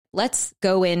let's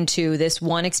go into this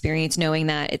one experience knowing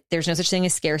that there's no such thing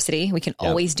as scarcity. We can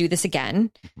always do this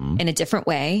again in a different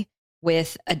way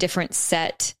with a different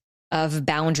set of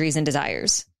boundaries and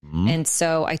desires. And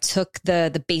so I took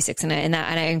the basics and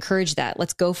I encourage that.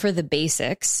 Let's go for the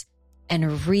basics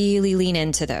and really lean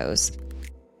into those.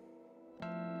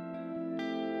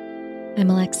 I'm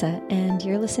Alexa, and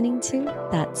you're listening to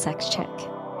That Sex Check,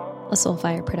 a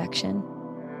Soulfire production.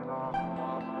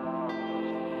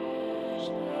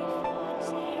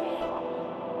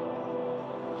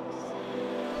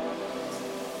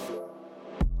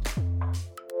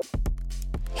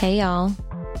 Hey, y'all.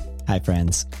 Hi,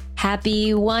 friends.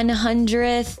 Happy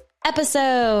 100th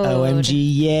episode. OMG,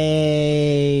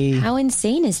 yay. How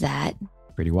insane is that?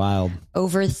 Pretty wild.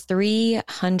 Over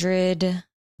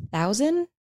 300,000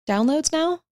 downloads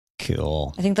now.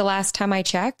 Cool. I think the last time I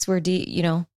checked,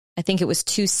 I think it was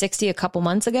 260 a couple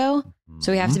months ago.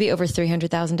 So we have to be over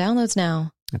 300,000 downloads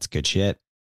now. That's good shit.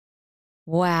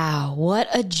 Wow. What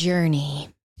a journey.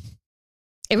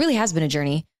 It really has been a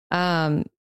journey.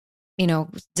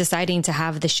 Deciding to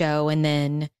have the show and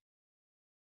then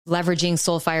leveraging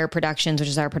Soulfire Productions, which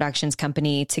is our productions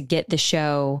company, to get the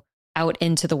show out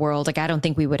into the world. Like, I don't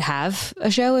think we would have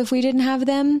a show if we didn't have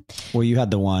them. Well, you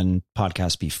had the one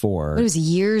podcast before. It was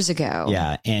years ago.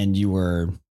 Yeah. And you were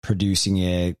producing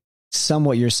it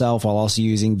somewhat yourself while also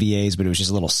using VAs, but it was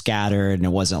just a little scattered and it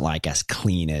wasn't like as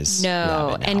clean as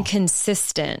and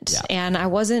consistent. Yeah. And I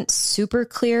wasn't super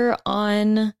clear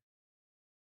on,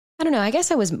 I don't know. I guess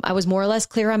I was more or less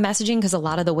clear on messaging because a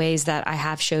lot of the ways that I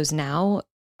have shows now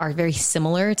are very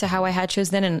similar to how I had shows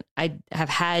then. And I have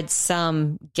had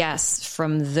some guests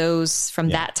from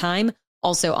that time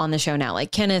also on the show now.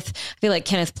 Like Kenneth, I feel like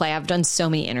Kenneth Play. I've done so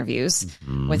many interviews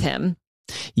with him.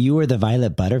 You were the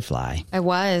Violet Butterfly. I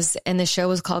was. And the show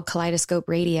was called Kaleidoscope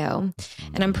Radio.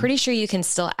 And I'm pretty sure you can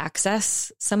still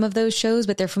access some of those shows,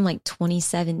 but they're from like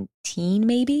 2017,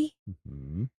 maybe.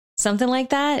 Something like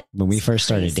that. When we first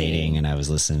started dating and I was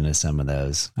listening to some of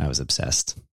those, I was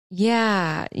obsessed.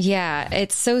 Yeah.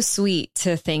 It's so sweet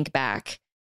to think back,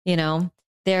 I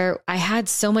had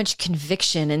so much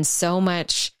conviction and so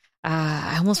much,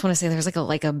 I almost want to say there's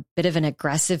like a bit of an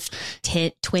aggressive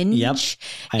twinge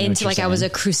into like, I was a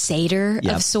crusader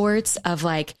of sorts of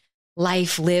like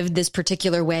life lived this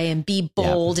particular way and be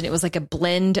bold. And it was like a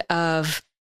blend of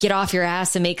get off your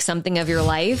ass and make something of your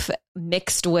life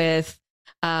mixed with,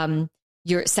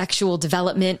 your sexual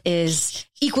development is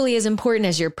equally as important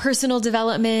as your personal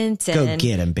development. And go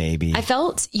get him, baby. I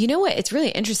felt, you know what? It's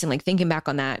really interesting. Like thinking back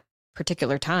on that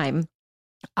particular time,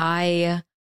 I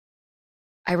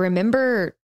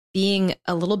remember being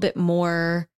a little bit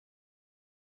more,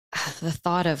 the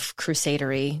thought of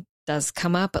crusadery does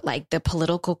come up, but like the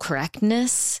political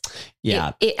correctness,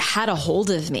 it had a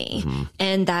hold of me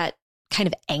and that kind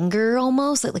of anger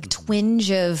almost like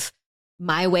twinge of,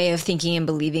 my way of thinking and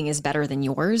believing is better than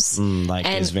yours.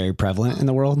 Is very prevalent in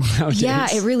the world nowadays. Yeah,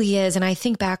 it really is. And I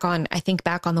think back on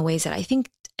the ways that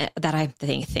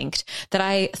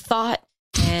I thought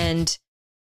and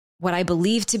what I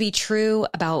believe to be true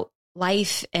about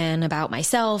life and about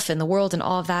myself and the world and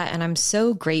all of that. And I'm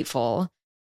so grateful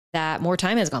that more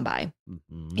time has gone by.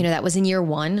 That was in year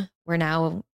 1. We're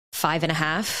now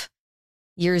 5.5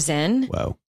 years in.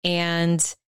 Whoa.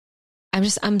 And I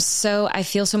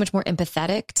feel so much more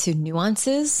empathetic to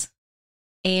nuances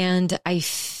and I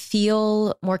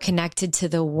feel more connected to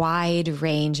the wide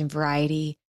range and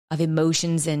variety of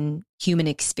emotions and human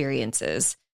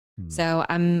experiences. So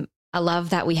I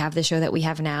love that we have the show that we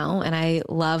have now. And I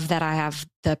love that I have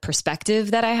the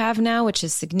perspective that I have now, which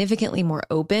is significantly more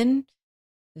open,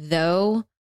 though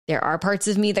there are parts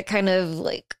of me that kind of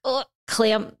like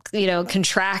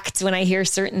contract when I hear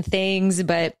certain things,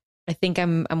 but I think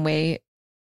I'm way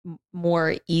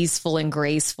more easeful and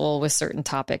graceful with certain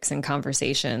topics and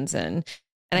conversations. And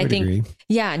I think,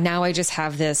 now I just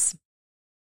have this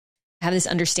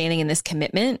understanding and this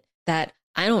commitment that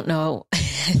I don't know. I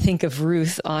think of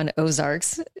Ruth on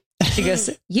Ozarks. She goes,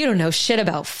 you don't know shit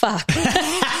about fuck.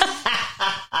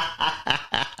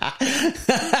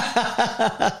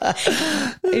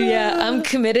 Yeah, I'm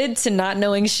committed to not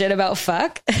knowing shit about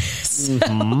fuck.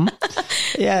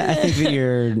 Yeah, I think that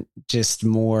you're just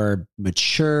more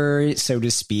mature, so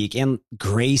to speak, and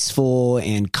graceful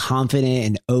and confident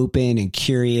and open and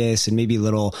curious and maybe a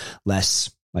little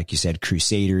less, like you said,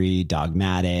 crusadery,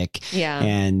 dogmatic. Yeah.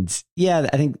 And yeah,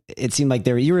 I think it seemed like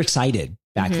you were excited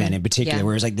back then in particular,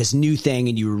 where it was like this new thing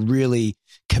and you were really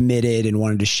committed and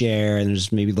wanted to share. And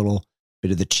there's maybe a little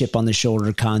bit of the chip on the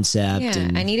shoulder concept. Yeah,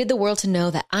 and I needed the world to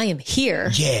know that I am here.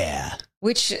 Yeah.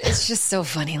 Which is just so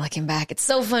funny looking back. It's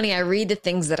so funny. I read the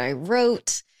things that I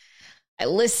wrote. I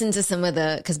listened to some of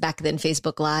because back then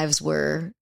Facebook Lives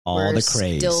were all the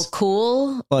craze. Still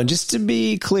cool. Well, just to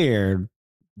be clear,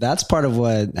 that's part of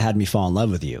what had me fall in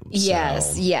love with you.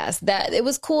 Yes. That it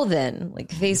was cool then. Like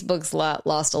Facebook's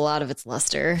lost a lot of its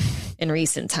luster in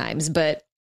recent times, but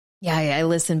yeah, I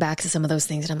listened back to some of those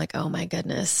things and I'm like, oh my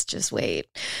goodness, just wait.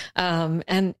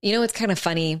 And it's kind of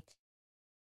funny.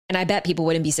 And I bet people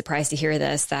wouldn't be surprised to hear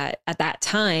this, that at that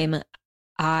time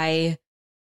I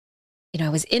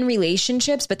was in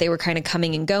relationships, but they were kind of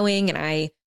coming and going. And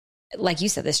I, like you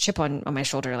said, this chip on my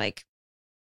shoulder, like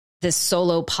this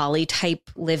solo poly type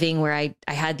living where I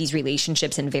had these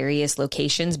relationships in various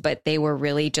locations, but they were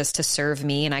really just to serve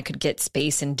me and I could get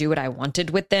space and do what I wanted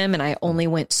with them. And I only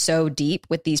went so deep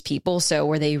with these people. So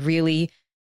were they really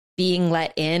being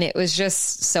let in? It was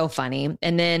just so funny.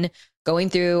 And then going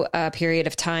through a period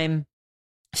of time,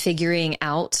 figuring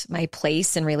out my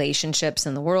place in relationships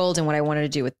in the world and what I wanted to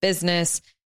do with business,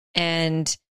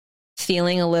 and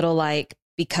feeling a little like,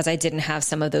 because I didn't have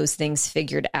some of those things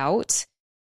figured out,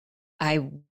 I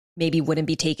maybe wouldn't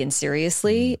be taken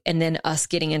seriously. And then us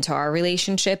getting into our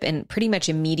relationship and pretty much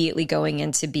immediately going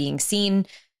into being seen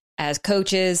as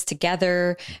coaches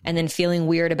together, and then feeling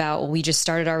weird about, well, we just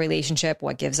started our relationship.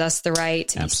 What gives us the right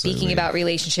to be speaking about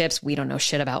relationships? We don't know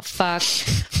shit about fuck.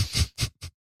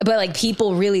 But like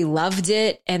people really loved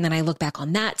it. And then I look back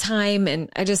on that time and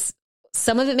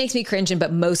some of it makes me cringe,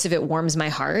 but most of it warms my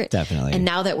heart. Definitely. And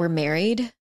now that we're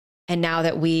married and now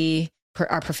that we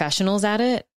are professionals at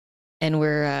it and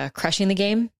we're crushing the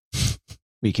game,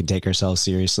 we can take ourselves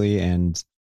seriously and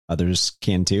others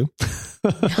can too.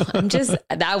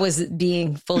 that was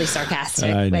being fully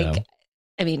sarcastic.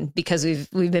 Because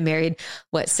we've been married,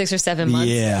 6 or 7 months?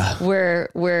 Yeah.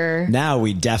 We're now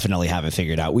we definitely have it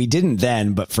figured out. We didn't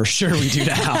then, but for sure we do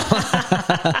now.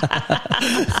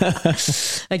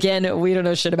 Again, we don't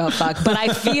know shit about fuck, but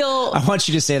I feel I want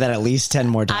you to say that at least 10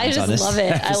 more times. I just love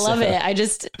it. Episode. I love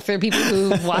it. For people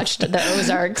who watched the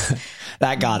Ozarks,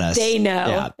 that got us. They know.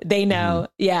 Yeah. They know.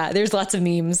 Mm-hmm. Yeah. There's lots of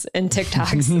memes and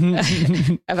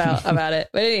TikToks about it.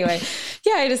 But anyway,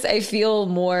 yeah, I feel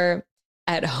more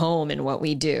at home in what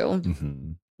we do.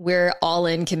 Mm-hmm. We're all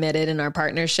in committed in our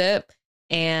partnership,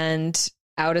 and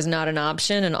out is not an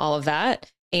option and all of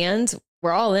that. And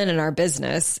we're all in our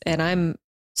business, and I'm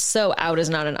so out is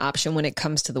not an option when it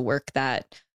comes to the work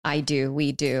that we do.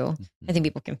 Mm-hmm. I think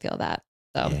people can feel that.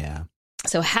 So, yeah.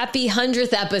 So happy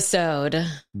 100th episode.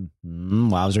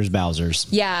 Mm-hmm. Wowzers, Bowsers.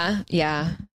 Yeah.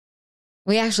 Yeah.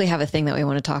 We actually have a thing that we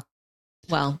want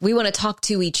to talk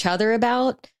to each other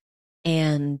about,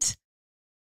 and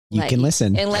you can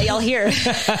listen and let y'all hear.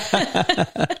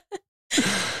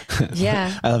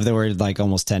 Yeah. I love that we're like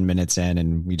almost 10 minutes in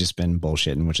and we just been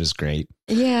bullshitting, which is great.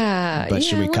 Yeah. But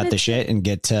should we cut the shit and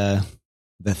get to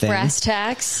the thing? Brass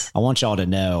tacks. I want y'all to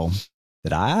know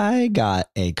that I got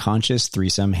a conscious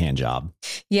threesome hand job.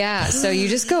 Yeah. So you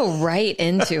just go right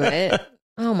into it.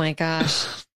 Oh my gosh.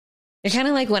 You're kind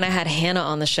of like when I had Hannah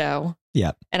on the show.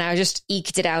 Yep. And I just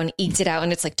eked it out.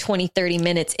 And it's like 20, 30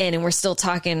 minutes in. And we're still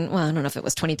talking. Well, I don't know if it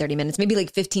was 20, 30 minutes, maybe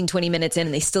like 15, 20 minutes in.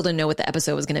 And they still didn't know what the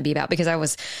episode was going to be about because I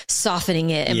was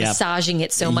softening it and massaging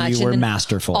it so much. You were and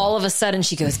masterful. All of a sudden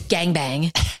she goes,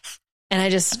 gangbang. And I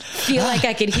just feel like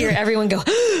I could hear everyone go,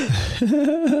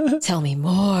 tell me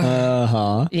more.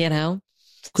 Uh-huh. Quentin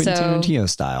Tarantino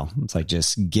style. It's like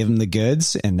just give them the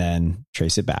goods and then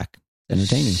trace it back.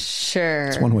 Entertaining. Sure.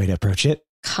 It's one way to approach it.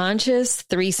 Conscious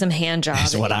threesome hand job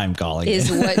is what I'm calling it.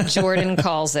 Is what Jordan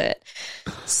calls it.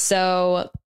 So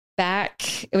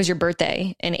it was your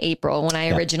birthday in April when I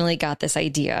originally got this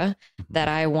idea that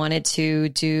I wanted to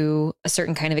do a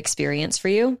certain kind of experience for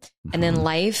you. And then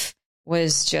life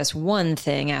was just one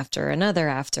thing after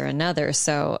another.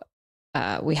 So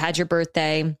we had your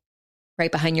birthday.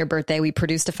 Right behind your birthday, we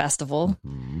produced a festival,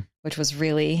 which was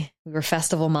we were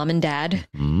festival mom and dad,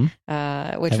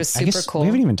 which was super cool. We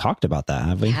haven't even talked about that,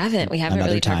 have we? We haven't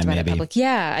really talked about it in public.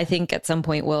 Yeah, I think at some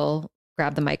point we'll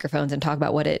grab the microphones and talk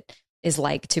about what it is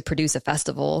like to produce a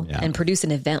festival and produce an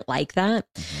event like that.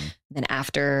 Then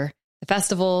after the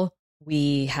festival,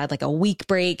 we had like a week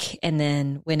break and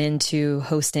then went into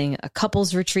hosting a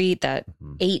couples retreat that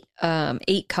 8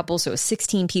 couples. So it was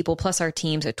 16 people plus our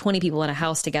team. So 20 people in a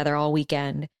house together all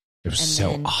weekend. It was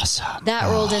so awesome.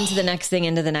 That rolled into the next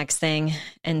thing.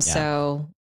 And so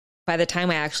by the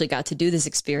time I actually got to do this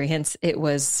experience, it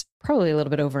was probably a little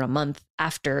bit over a month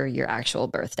after your actual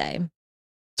birthday.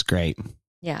 It's great.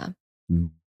 Yeah.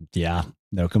 Yeah.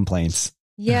 No complaints.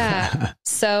 Yeah.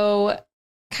 So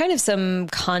kind of some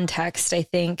context, I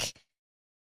think,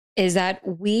 is that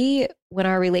when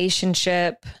our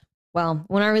relationship well,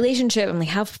 when our relationship, I'm like,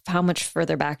 how much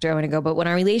further back do I want to go? But when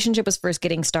our relationship was first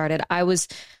getting started, I was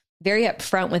very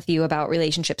upfront with you about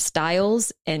relationship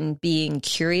styles and being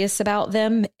curious about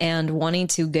them and wanting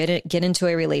to get into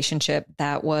a relationship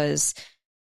that was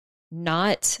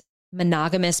not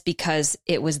monogamous because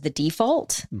it was the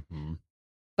default,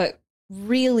 but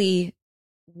really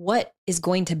what is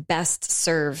going to best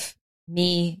serve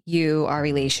me, you, our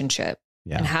relationship,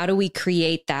 and how do we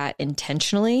create that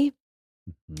intentionally?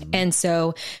 And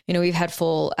so, we've had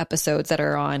full episodes that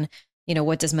are on,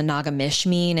 what does monogamish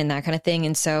mean and that kind of thing.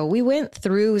 And so we went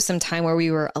through some time where we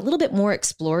were a little bit more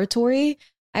exploratory,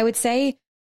 I would say,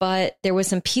 but there was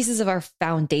some pieces of our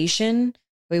foundation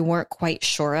we weren't quite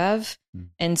sure of.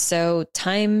 And so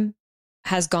time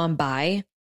has gone by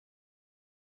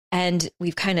and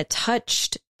we've kind of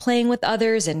touched playing with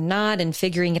others and not, and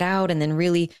figuring it out, and then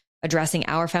really addressing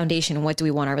our foundation and what do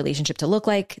we want our relationship to look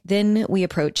like. Then we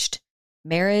approached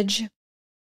marriage.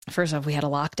 First off, we had a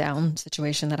lockdown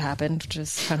situation that happened, which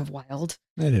is kind of wild.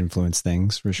 It influenced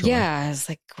things for sure. Yeah, it's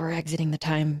like we're exiting the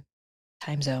time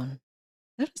zone.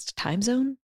 Is that a time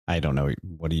zone? I don't know.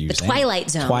 What are you saying? Twilight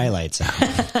zone. Twilight zone.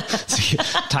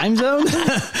 Time zone?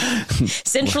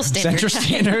 Central Standard. Central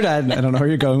Standard. I don't know where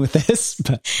you're going with this,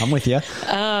 but I'm with you.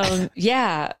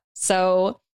 Yeah.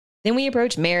 So then we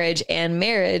approached marriage, and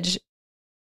marriage,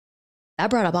 that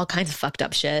brought up all kinds of fucked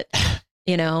up shit,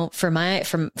 for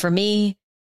me.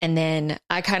 And then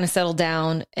I kind of settled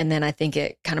down, and then I think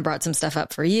it kind of brought some stuff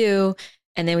up for you.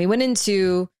 And then we went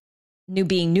into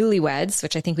being newlyweds,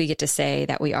 which I think we get to say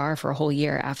that we are for a whole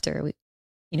year after we,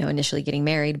 initially getting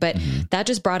married. But that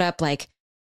just brought up like,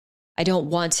 I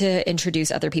don't want to introduce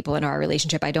other people in our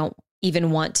relationship. I don't even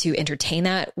want to entertain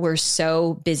that. We're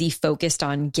so busy focused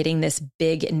on getting this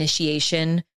big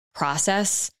initiation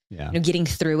process, getting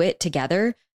through it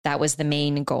together. That was the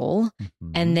main goal.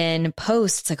 And then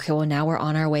post, it's like, okay, well, now we're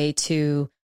on our way to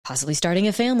possibly starting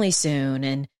a family soon.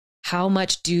 And how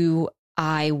much do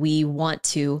we want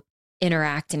to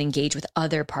interact and engage with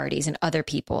other parties and other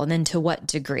people? And then to what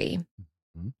degree?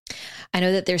 I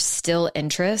know that there's still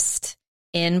interest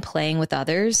in playing with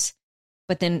others,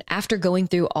 but then after going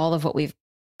through all of what we've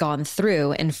gone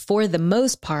through, and for the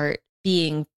most part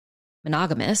being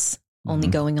monogamous, only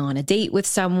going on a date with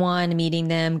someone, meeting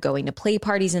them, going to play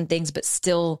parties and things, but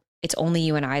still it's only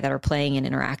you and I that are playing and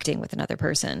interacting with another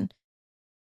person.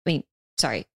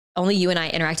 Only you and I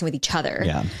interacting with each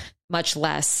other, much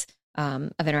less of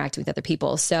interacting with other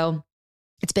people. So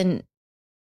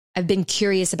I've been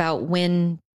curious about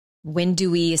when do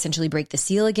we essentially break the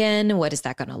seal again? What is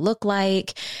that going to look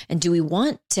like? And do we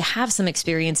want to have some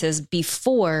experiences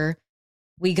before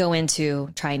we go into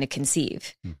trying to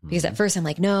conceive? Because at first I'm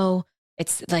like, no,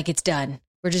 it's done.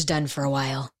 We're just done for a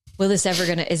while. Is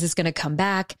this going to come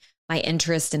back? My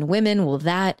interest in women,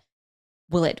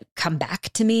 will it come back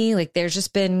to me? Like, there's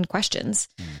just been questions.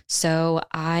 So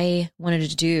I wanted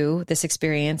to do this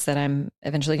experience that I'm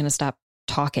eventually going to stop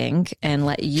talking and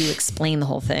let you explain the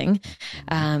whole thing.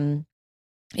 I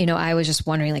was just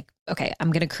wondering, like, okay, I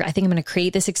think I'm going to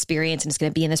create this experience, and it's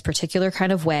going to be in this particular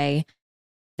kind of way.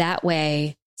 That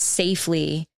way,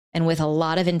 safely and with a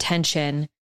lot of intention,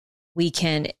 we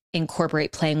can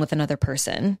incorporate playing with another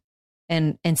person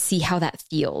and see how that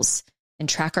feels, and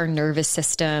track our nervous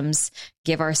systems,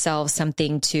 give ourselves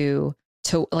something to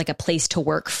like a place to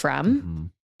work from,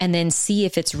 and then see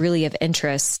if it's really of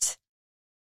interest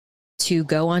to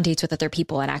go on dates with other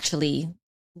people and actually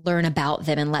learn about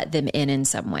them and let them in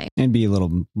some way. And be a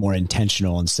little more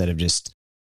intentional instead of just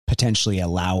potentially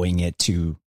allowing it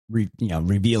to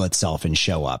reveal itself and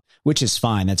show up, which is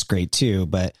fine. That's great too.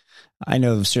 But I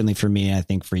know certainly for me, I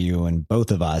think for you and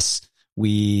both of us,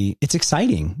 it's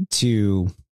exciting to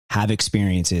have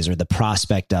experiences or the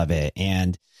prospect of it.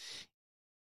 And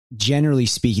generally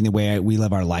speaking, the way we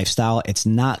live our lifestyle, it's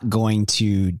not going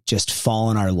to just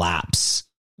fall in our laps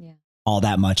all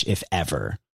that much, if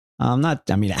ever.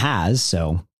 It has,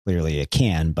 so clearly it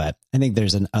can, but I think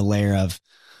there's a layer of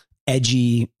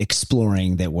edgy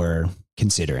exploring that we're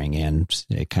considering, and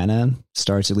it kind of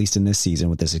starts, at least in this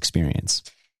season, with this experience.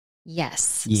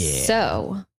 Yes. Yeah.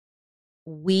 So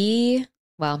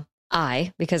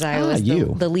because I was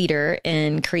the leader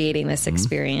in creating this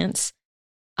experience,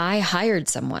 I hired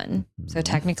someone. So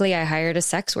technically I hired a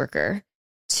sex worker,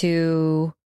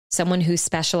 someone who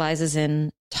specializes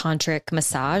in tantric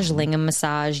massage, lingam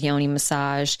massage, yoni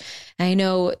massage. And I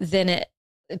know then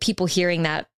people hearing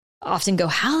that often go,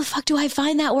 how the fuck do I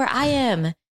find that where I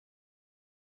am?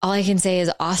 All I can say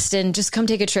is Austin, just come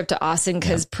take a trip to Austin,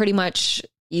 because pretty much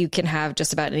you can have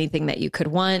just about anything that you could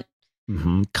want.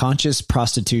 Conscious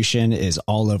prostitution is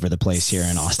all over the place here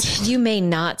in Austin. You may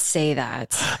not say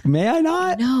that. May I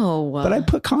not? No. But I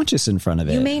put conscious in front of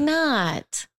it. You may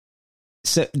not.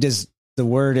 So does the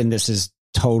word, and this is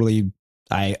totally,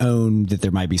 I own that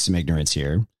there might be some ignorance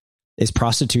here. Is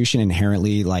prostitution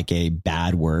inherently like a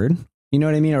bad word? You know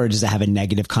what I mean? Or does it have a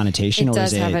negative connotation, or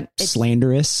is it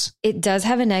slanderous? It does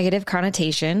have a negative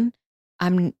connotation.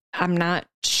 I'm not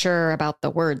sure about the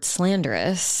word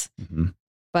slanderous.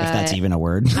 But if that's even a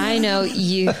word. I know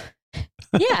you.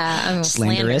 Yeah, I'm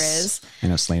slanderous. I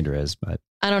know slander is, but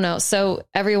I don't know. So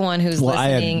everyone who's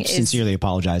listening, I sincerely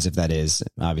apologize if that is.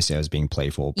 Obviously, I was being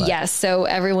playful. But. Yes. So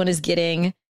everyone is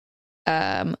getting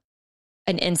an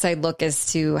inside look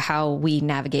as to how we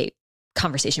navigate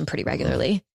conversation pretty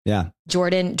regularly. Yeah.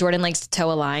 Jordan likes to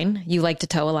toe a line. You like to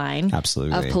toe a line.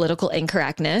 Absolutely. Of political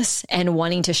incorrectness and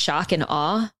wanting to shock and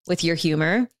awe with your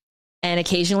humor. And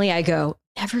occasionally I go,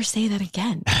 never say that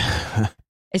again.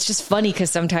 It's just funny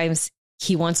because sometimes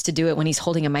he wants to do it when he's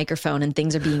holding a microphone and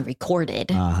things are being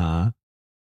recorded. Are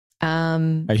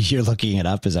you looking it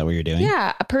up? Is that what you're doing?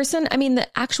 Yeah. A person, I mean, the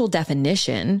actual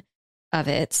definition of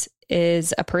it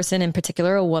is a person, in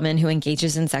particular, a woman who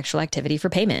engages in sexual activity for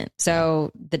payment.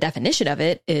 So the definition of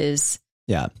it is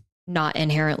not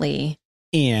inherently.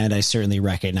 And I certainly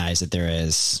recognize that there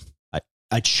is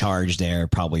a charge there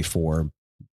probably for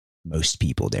most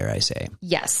people, dare I say.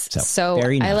 Yes. So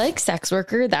I like sex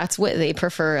worker. That's what they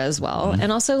prefer as well. And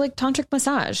also like tantric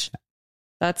massage.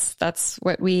 That's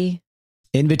what we...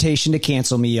 Invitation to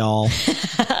cancel me, y'all.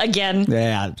 Again.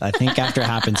 Yeah, I think after it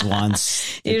happens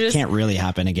once, it can't really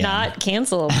happen again. Not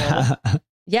cancelable.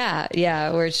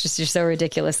 Yeah. Where it's just, you're so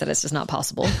ridiculous that it's just not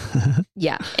possible.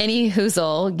 Yeah. Any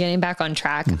hoozle, getting back on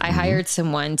track. I hired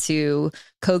someone to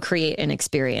co-create an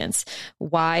experience.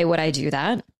 Why would I do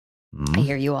that? I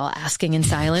hear you all asking in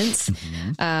silence.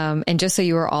 And just so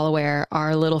you are all aware,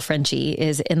 our little Frenchie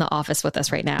is in the office with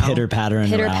us right now.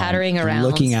 Pitter-pattering around.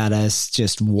 Looking at us,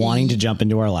 just wanting to jump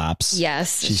into our laps.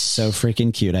 Yes. She's so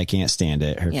freaking cute. I can't stand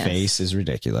it. Her face is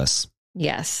ridiculous.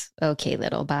 Yes. Okay,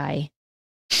 little, bye.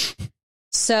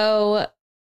 So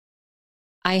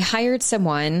I hired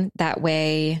someone that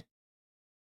way.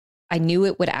 I knew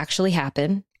it would actually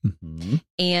happen.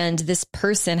 And this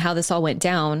person, how this all went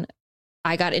down,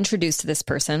 I got introduced to this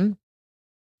person,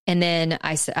 and then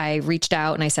I reached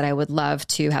out and I said, I would love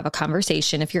to have a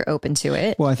conversation if you're open to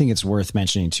it. Well, I think it's worth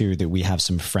mentioning too, that we have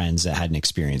some friends that had an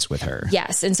experience with her.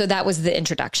 Yes. And so that was the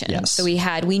introduction. Yes. So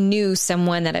we knew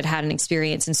someone that had an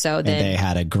experience. And so then they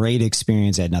had a great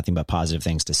experience. They had nothing but positive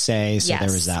things to say. So there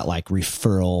was that like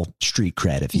referral street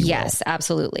cred, if you will. Yes,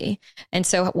 absolutely. And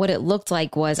so what it looked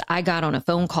like was I got on a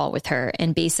phone call with her,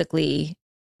 and basically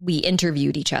we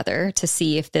interviewed each other to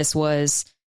see if this was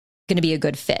going to be a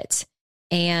good fit.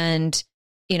 And,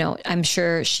 you know, I'm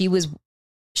sure she was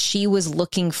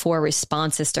looking for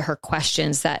responses to her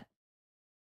questions that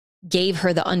gave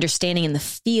her the understanding and the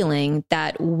feeling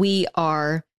that we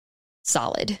are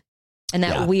solid and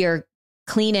that we are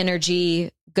clean energy,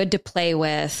 good to play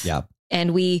with. Yeah.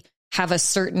 And we have a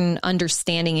certain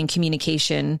understanding and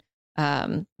communication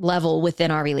level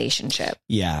within our relationship.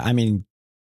 Yeah. I mean,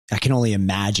 I can only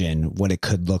imagine what it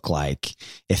could look like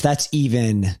if that's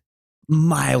even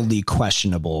mildly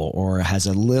questionable or has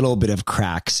a little bit of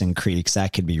cracks and creaks.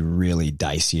 That could be really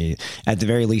dicey, at the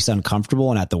very least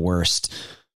uncomfortable, and at the worst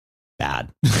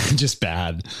bad. Just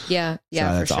bad. Yeah. So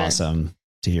that's awesome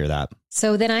to hear that.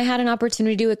 So then I had an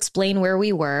opportunity to explain where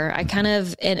we were. I kind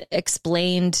of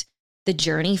explained the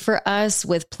journey for us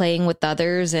with playing with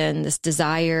others and this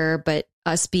desire, but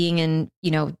us being in,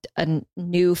 you know, a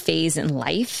new phase in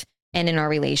life and in our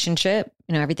relationship.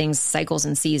 You know, everything's cycles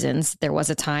and seasons. There was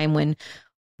a time when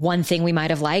one thing we might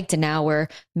have liked, and now we're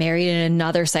married in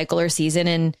another cycle or season,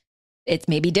 and it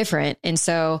may be different. And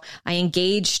so I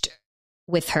engaged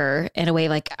with her in a way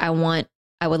like, I would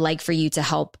like for you to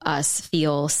help us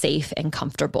feel safe and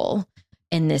comfortable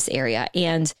in this area.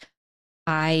 And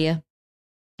I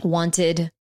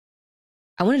wanted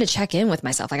to check in with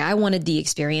myself. Like, I wanted the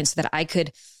experience so that I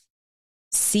could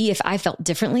see if I felt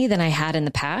differently than I had in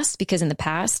the past, because in the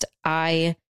past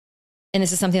and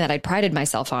this is something that I prided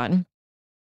myself on,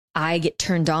 I get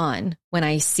turned on when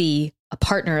I see a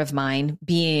partner of mine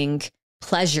being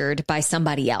pleasured by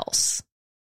somebody else.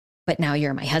 But now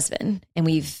you're my husband, and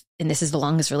this is the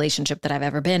longest relationship that I've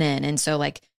ever been in. And so,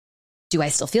 like, do I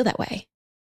still feel that way?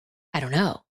 I don't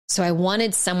know. So I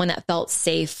wanted someone that felt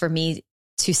safe for me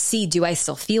to see, do I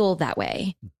still feel that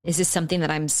way? Is this something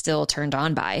that I'm still turned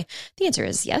on by? The answer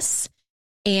is yes.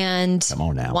 And come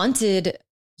on now. Wanted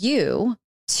you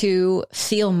to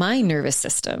feel my nervous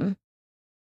system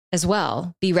as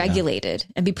well, be regulated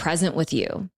and be present with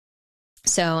you.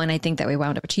 So, and I think that we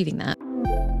wound up achieving that.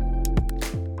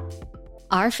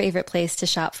 Our favorite place to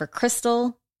shop for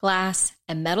crystal, glass,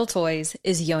 and metal toys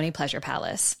is Yoni Pleasure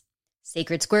Palace.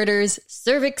 Sacred squirters,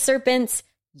 cervix serpents,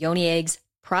 yoni eggs,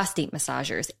 prostate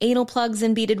massagers, anal plugs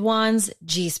and beaded wands,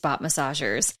 G-spot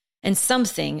massagers, and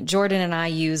something Jordan and I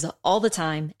use all the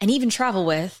time and even travel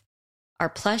with, our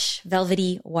plush,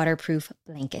 velvety, waterproof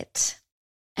blanket.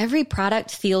 Every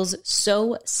product feels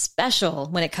so special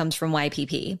when it comes from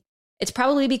YPP. It's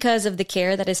probably because of the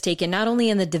care that is taken not only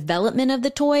in the development of the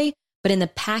toy, but in the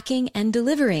packing and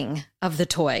delivering of the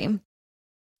toy.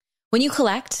 When you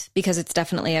collect, because it's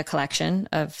definitely a collection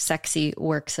of sexy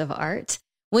works of art,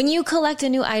 when you collect a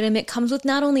new item, it comes with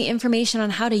not only information on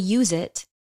how to use it,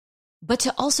 but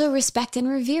to also respect and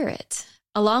revere it,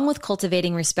 along with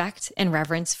cultivating respect and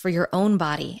reverence for your own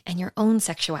body and your own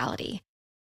sexuality.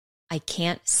 I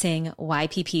can't sing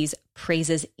YPP's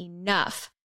praises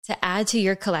enough. To add to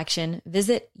your collection,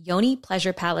 visit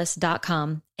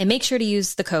yonipleasurepalace.com and make sure to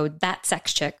use the code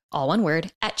ThatSexChick, all one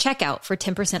word, at checkout for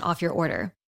 10% off your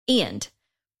order. And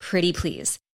pretty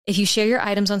please, if you share your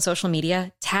items on social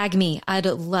media, tag me. I'd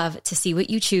love to see what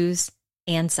you choose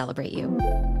and celebrate you.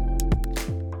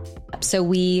 So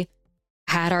we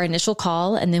had our initial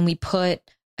call, and then we put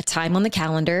a time on the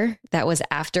calendar that was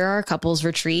after our couples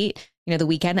retreat, the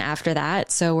weekend after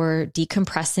that. So we're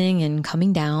decompressing and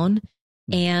coming down.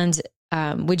 And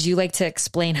would you like to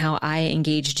explain how I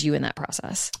engaged you in that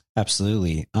process?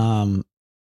 Absolutely. And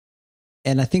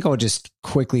I think I'll just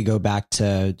quickly go back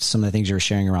to some of the things you were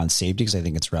sharing around safety, because I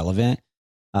think it's relevant.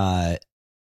 The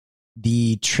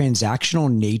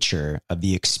transactional nature of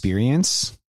the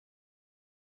experience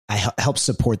helps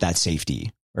support that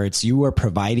safety, or you are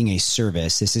providing a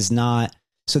service. This is not,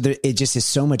 it just is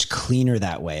so much cleaner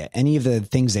that way. Any of the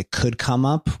things that could come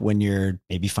up when you're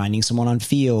maybe finding someone on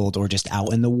field or just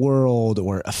out in the world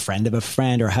or a friend of a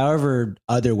friend, or however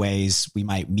other ways we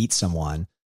might meet someone.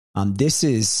 This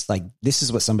is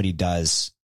what somebody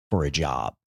does for a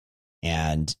job.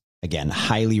 And again,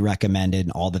 highly recommended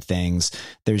and all the things.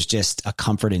 There's just a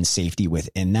comfort and safety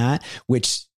within that,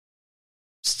 which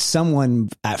someone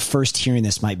at first hearing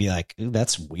this might be like, ooh,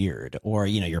 that's weird. Or,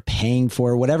 you're paying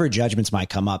for whatever judgments might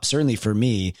come up. Certainly for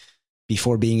me,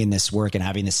 before being in this work and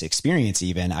having this experience,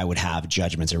 even I would have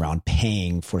judgments around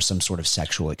paying for some sort of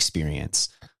sexual experience.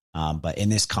 But in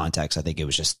this context, I think it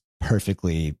was just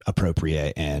perfectly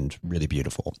appropriate and really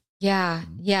beautiful. Yeah.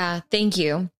 Thank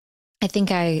you. I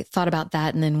think I thought about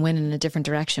that and then went in a different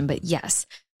direction, but yes,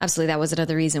 absolutely. That was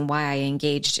another reason why I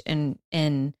engaged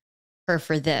in her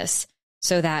for this,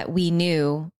 so that we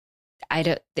knew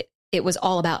it was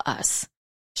all about us.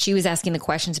 She was asking the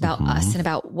questions about us and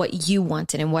about what you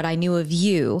wanted and what I knew of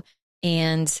you.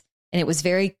 And it was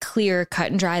very clear,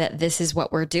 cut and dry, that this is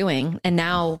what we're doing. And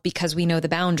now, because we know the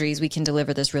boundaries, we can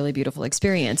deliver this really beautiful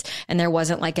experience. And there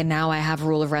wasn't like now I have a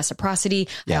rule of reciprocity.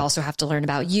 Yeah. I also have to learn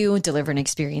about you, deliver an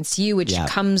experience to you, which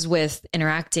comes with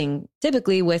interacting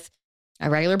typically with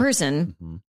a regular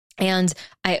person. And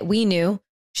we knew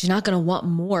she's not going to want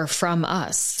more from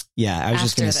us. Yeah, I was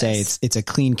just going to say it's a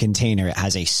clean container. It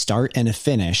has a start and a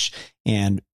finish,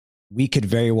 and we could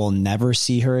very well never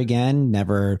see her again,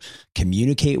 never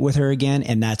communicate with her again.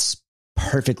 And that's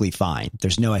perfectly fine.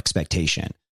 There's no expectation.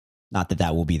 Not that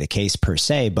that will be the case per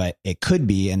se, but it could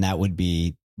be, and that would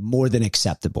be more than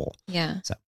acceptable. Yeah.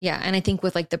 Yeah. And I think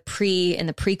with like the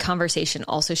pre conversation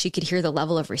also, she could hear the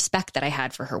level of respect that I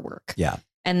had for her work. Yeah.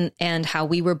 And how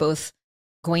we were both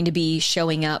going to be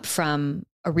showing up from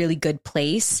a really good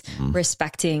place,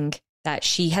 respecting that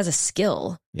she has a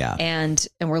skill. Yeah. And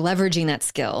we're leveraging that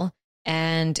skill.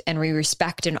 And we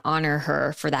respect and honor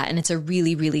her for that. And it's a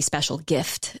really, really special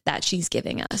gift that she's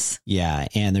giving us. Yeah.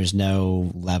 And there's no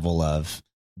level of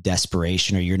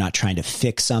desperation, or you're not trying to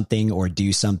fix something or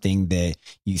do something that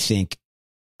you think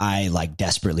I like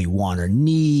desperately want or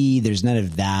need. There's none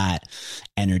of that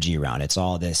energy around. It's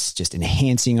all this just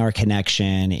enhancing our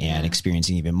connection and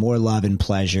experiencing even more love and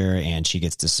pleasure. And she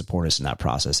gets to support us in that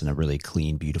process in a really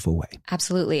clean, beautiful way.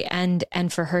 Absolutely. And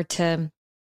for her to,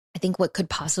 I think what could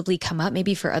possibly come up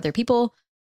maybe for other people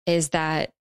is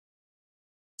that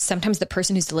sometimes the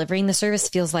person who's delivering the service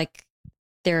feels like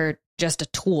they're just a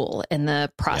tool in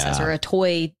the process or a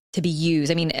toy to be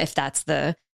used. I mean, if that's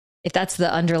the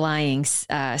underlying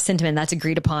sentiment that's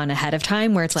agreed upon ahead of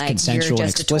time, where it's like, you're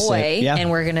just a toy and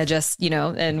we're going to just,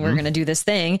 and we're going to do this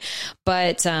thing.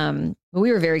 But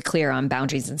we were very clear on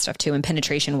boundaries and stuff too. And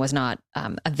penetration was not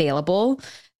available.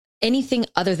 Anything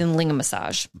other than lingam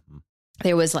massage.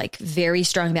 There was like very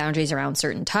strong boundaries around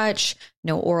certain touch,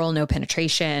 no oral, no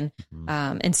penetration.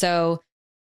 And so,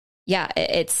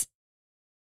 it's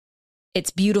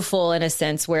beautiful in a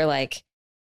sense where like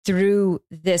through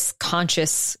this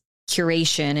conscious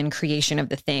curation and creation of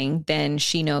the thing, then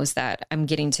she knows that I'm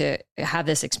getting to have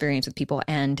this experience with people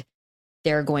and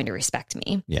they're going to respect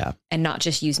me. Yeah. And not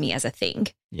just use me as a thing.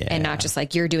 Yeah. And not just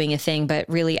like you're doing a thing, but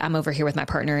really I'm over here with my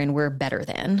partner and we're better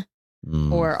than,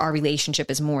 or our relationship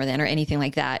is more than, or anything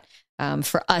like that.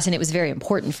 For us. And it was very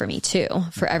important for me too,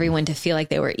 for everyone to feel like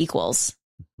they were equals.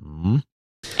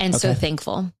 And so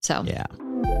thankful. So yeah.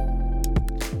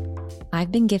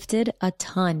 I've been gifted a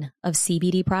ton of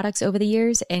CBD products over the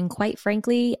years. And quite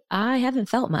frankly, I haven't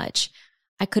felt much.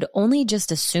 I could only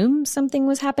just assume something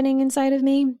was happening inside of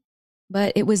me,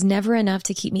 but it was never enough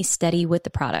to keep me steady with the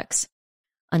products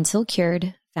until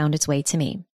Cured found its way to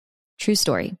me. True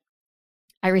story.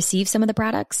 I received some of the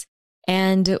products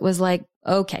and it was like,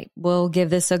 okay, we'll give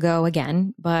this a go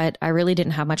again, but I really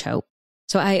didn't have much hope.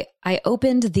 So I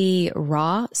opened the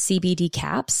raw CBD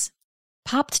caps,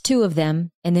 popped 2 of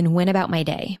them, and then went about my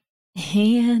day.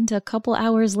 And a couple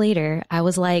hours later, I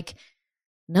was like,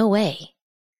 no way.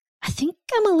 I think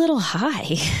I'm a little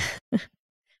high.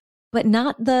 But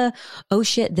not the, oh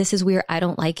shit, this is weird, I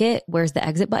don't like it, where's the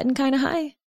exit button kind of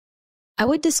high. I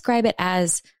would describe it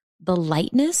as the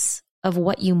lightness of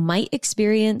what you might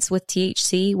experience with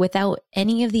THC without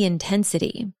any of the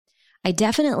intensity. I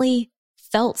definitely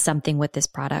felt something with this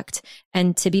product.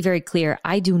 And to be very clear,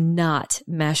 I do not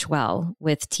mesh well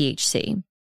with THC,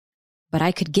 but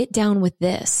I could get down with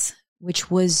this, which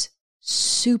was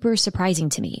super surprising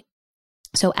to me.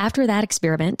 So after that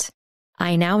experiment,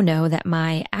 I now know that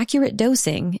my accurate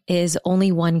dosing is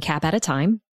only 1 cap at a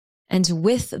time. And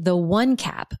with the 1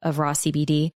 cap of raw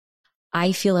CBD,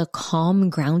 I feel a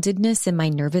calm groundedness in my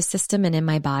nervous system and in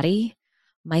my body.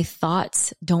 My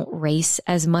thoughts don't race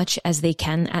as much as they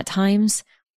can at times.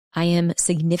 I am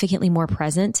significantly more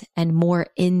present and more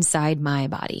inside my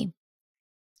body.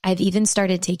 I've even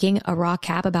started taking a raw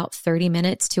cap about 30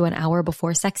 minutes to an hour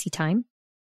before sexy time.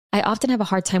 I often have a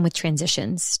hard time with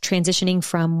transitioning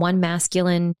from one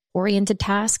masculine oriented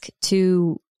task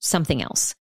to something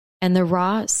else. And the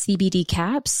raw CBD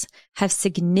caps have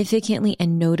significantly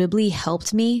and notably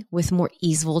helped me with more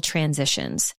easeful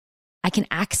transitions. I can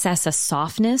access a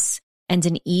softness and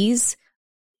an ease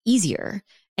easier.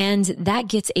 And that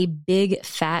gets a big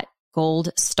fat gold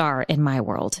star in my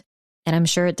world. And I'm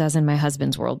sure it does in my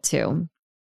husband's world too.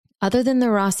 Other than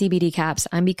the raw CBD caps,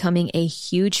 I'm becoming a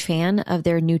huge fan of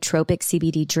their nootropic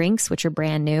CBD drinks, which are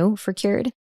brand new for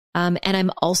Cured. And I'm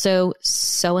also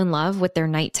so in love with their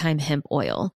nighttime hemp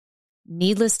oil.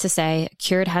 Needless to say,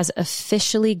 Cured has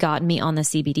officially gotten me on the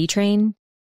CBD train.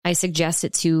 I suggest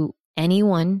it to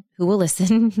anyone who will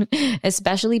listen,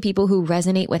 especially people who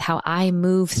resonate with how I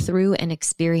move through and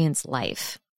experience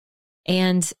life.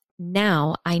 And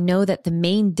now I know that the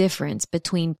main difference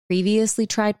between previously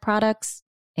tried products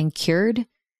and Cured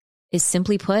is,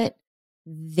 simply put,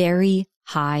 very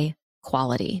high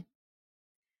quality.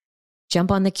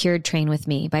 Jump on the Cured train with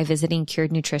me by visiting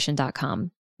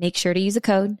curednutrition.com. Make sure to use a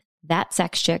code,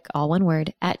 ThatSexChick, all one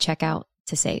word, at checkout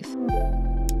to save.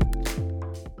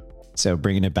 So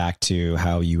bringing it back to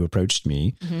how you approached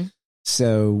me. Mm-hmm.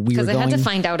 So we were because I had to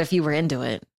find out if you were into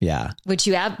it. Yeah. Which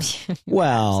you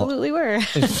absolutely were.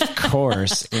 Of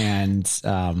course. And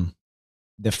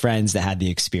the friends that had the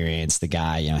experience, the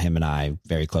guy, him and I,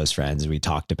 very close friends, we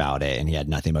talked about it and he had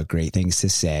nothing but great things to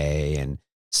say. And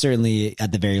certainly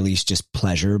at the very least, just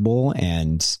pleasurable.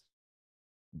 And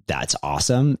that's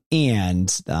awesome. And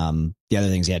the other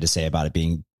things he had to say about it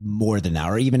being more than that,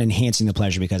 or even enhancing the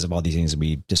pleasure because of all these things that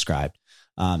we described.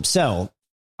 So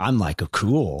I'm like, oh,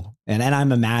 cool. And then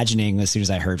I'm imagining, as soon as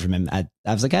I heard from him, I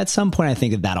was like, at some point, I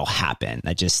think that'll happen.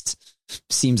 That just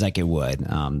seems like it would.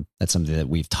 That's something that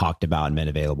we've talked about and been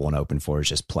available and open for, is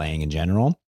just playing in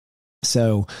general.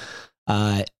 So,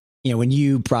 when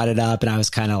you brought it up and I was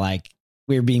kind of like,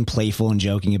 we were being playful and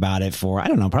joking about it for, I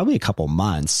don't know, probably a couple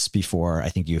months before I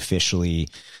think you officially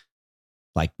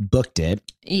booked it.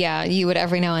 Yeah. You would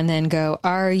every now and then go,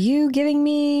 are you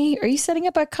setting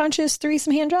up a conscious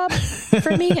threesome hand job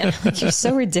for me? And I'm like, you're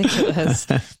so ridiculous.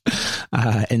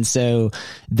 And so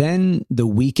then the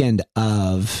weekend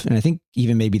of, and I think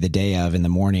even maybe the day of, in the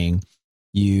morning,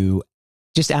 you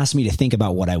just asked me to think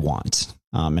about what I want,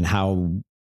 and how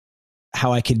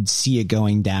I could see it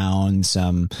going down,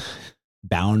 some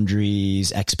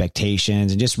boundaries,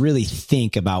 expectations, and just really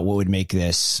think about what would make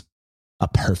this a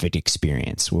perfect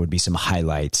experience. What would be some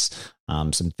highlights,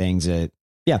 some things that,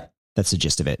 that's the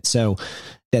gist of it. So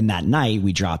then that night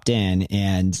we dropped in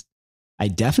and I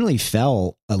definitely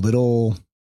felt a little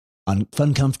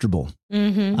uncomfortable.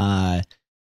 Mm-hmm.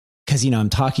 'Cause, I'm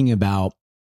talking about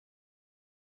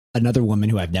another woman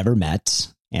who I've never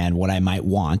met and what I might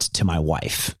want to my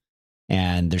wife.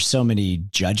 And there's so many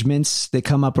judgments that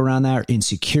come up around that,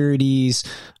 insecurities,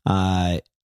 not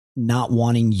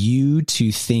wanting you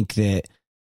to think that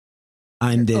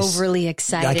I'm You're this overly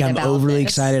excited. like I'm about overly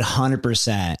this. excited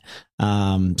 100%.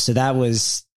 So that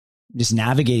was just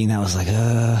navigating that was like,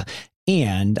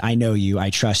 and I know you,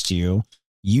 I trust you.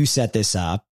 You set this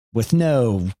up with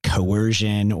no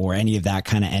coercion or any of that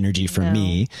kind of energy from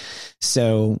me.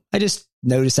 So I just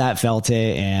noticed that, felt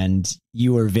it. And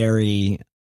you were very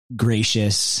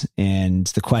gracious, and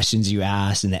the questions you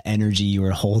asked and the energy you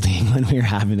were holding when we were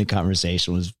having the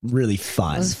conversation was really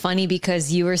fun. It was funny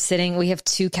because you were sitting, we have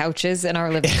 2 couches in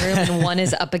our living room and one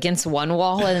is up against one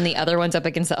wall and then the other one's up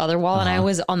against the other wall. And I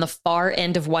was on the far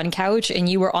end of one couch and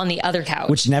you were on the other couch.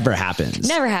 Which never happens.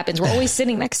 Never happens. We're always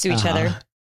sitting next to each other.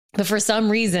 But for some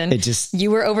reason, it just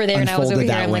you were over there and I was over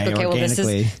here. I'm like, okay, well,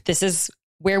 this is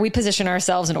where we position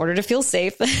ourselves in order to feel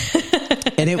safe.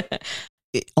 And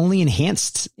it only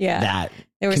enhanced that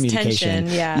there was communication.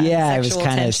 Tension. Yeah. It was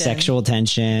kind of sexual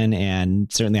tension,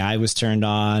 and certainly I was turned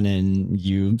on and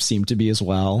you seemed to be as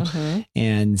well.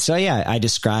 And so, I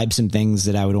described some things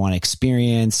that I would want to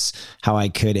experience, how I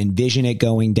could envision it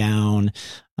going down,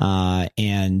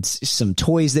 and some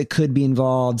toys that could be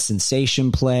involved,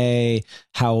 sensation play,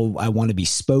 how I want to be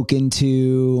spoken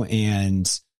to,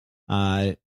 and,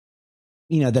 that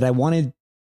I wanted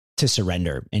to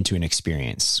surrender into an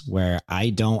experience where I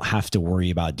don't have to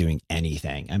worry about doing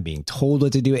anything. I'm being told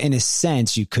what to do. In a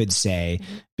sense, you could say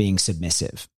being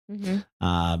submissive.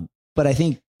 But I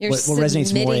think what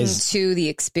resonates more is to the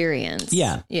experience.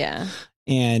 Yeah.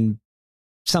 And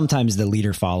sometimes the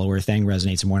leader follower thing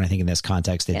resonates more. And I think in this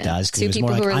context, it does. 2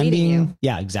 people who are leading you.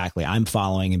 Yeah, exactly. I'm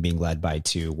following and being led by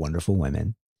 2 wonderful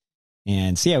women.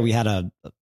 And so, we had a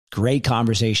great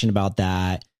conversation about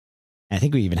that. I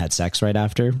think we even had sex right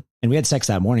after. And we had sex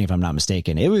that morning, if I'm not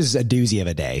mistaken. It was a doozy of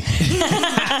a day.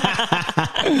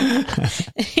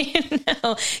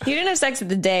 You didn't have sex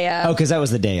the day of. Oh, because that was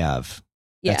the day of.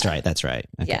 Yeah. That's right.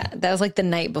 Okay. Yeah, that was like the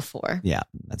night before. Yeah,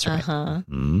 that's right.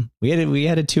 We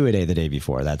had a 2-a-day the day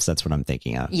before. That's what I'm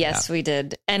thinking of. Yes, we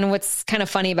did. And what's kind of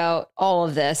funny about all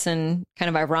of this and kind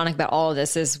of ironic about all of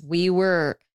this is we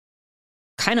were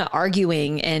kind of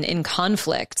arguing and in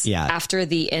conflict after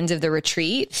the end of the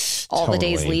retreat, all the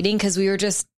days leading, because we were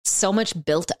just so much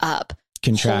built up.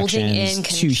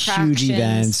 Contractions, 2 huge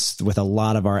events with a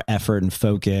lot of our effort and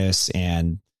focus,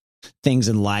 and things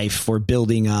in life we're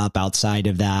building up outside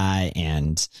of that.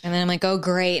 And then I'm like, oh,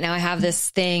 great. Now I have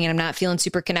this thing and I'm not feeling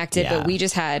super connected, but we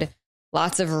just had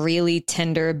lots of really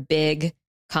tender, big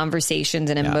conversations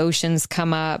and emotions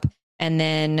come up. And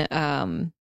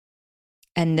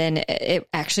then it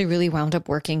actually really wound up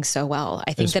working so well.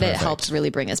 I think that it helped really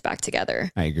bring us back together.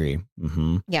 I agree.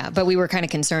 Yeah. But we were kind of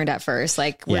concerned at first,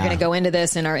 like we're going to go into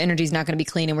this and our energy is not going to be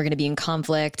clean and we're going to be in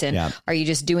conflict. And are you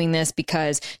just doing this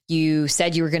because you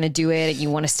said you were going to do it and you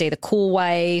want to stay the cool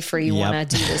wife, or you want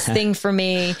to do this thing for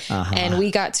me? And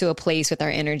we got to a place with our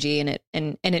energy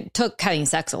and it took having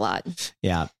sex a lot.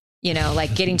 Yeah.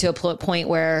 Like getting to a point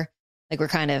where like we're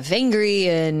kind of angry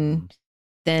and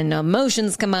then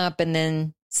emotions come up and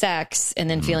then sex and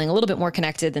then feeling a little bit more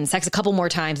connected, then sex a couple more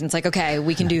times. And it's like, okay,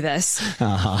 we can do this.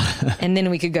 And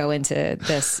then we could go into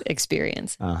this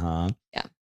experience. Yeah.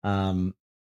 So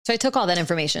I took all that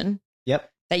information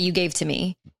that you gave to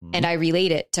me and I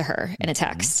relayed it to her in a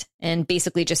text and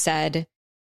basically just said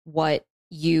what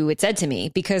you had said to me,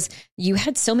 because you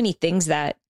had so many things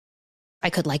that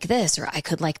I could like this or I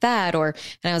could like that, and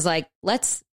I was like,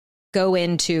 let's go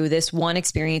into this one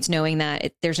experience knowing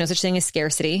that there's no such thing as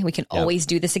scarcity. We can always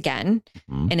do this again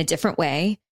in a different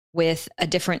way with a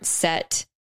different set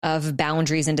of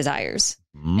boundaries and desires.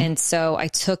 And so I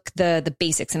took the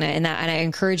basics and I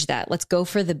encouraged that. Let's go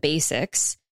for the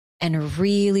basics and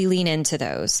really lean into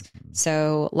those.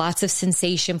 So lots of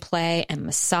sensation play and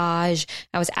massage.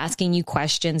 I was asking you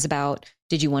questions about,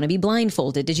 did you want to be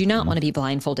blindfolded? Did you not want to be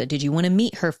blindfolded? Did you want to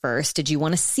meet her first? Did you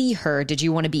want to see her? Did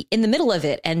you want to be in the middle of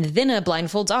it and then a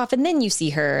blindfold's off and then you see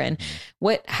her? And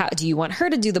how do you want her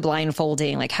to do the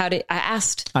blindfolding? Like I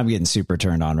asked. I'm getting super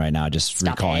turned on right now, just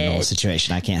recalling the whole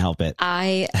situation. I can't help it.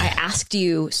 I asked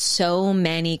you so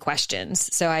many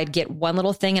questions. So I'd get one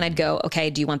little thing and I'd go, okay,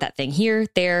 do you want that thing here,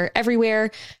 there,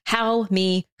 everywhere? How,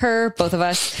 me, her, both of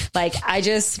us? Like I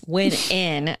just went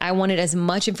in. I wanted as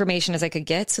much information as I could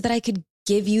get so that I could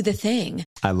give you the thing.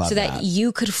 I love so that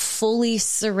you could fully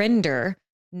surrender,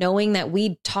 knowing that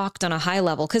we talked on a high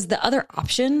level. Because the other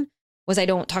option was I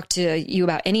don't talk to you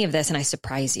about any of this and I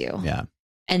surprise you. Yeah.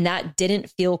 And that didn't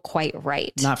feel quite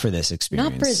right. Not for this experience.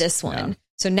 Not for this one. Yeah.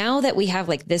 So now that we have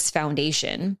like this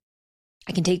foundation,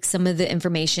 I can take some of the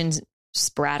information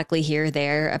sporadically here or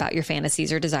there about your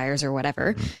fantasies or desires or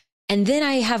whatever. Mm-hmm. And then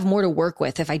I have more to work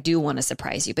with if I do want to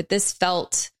surprise you. But it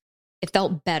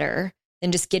felt better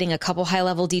than just getting a couple high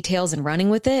level details and running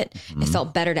with it. Mm-hmm. It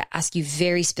felt better to ask you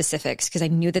very specifics because I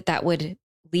knew that would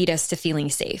lead us to feeling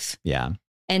safe. Yeah.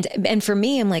 And for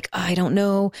me, I'm like, oh, I don't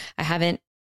know. I haven't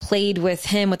played with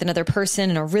another person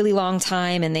in a really long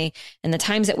time. And the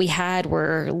times that we had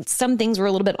were, some things were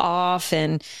a little bit off,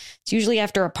 and it's usually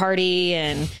after a party,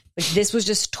 and like this was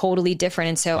just totally different.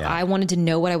 And so I wanted to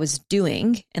know what I was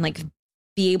doing and like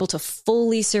be able to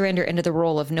fully surrender into the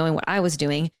role of knowing what I was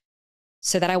doing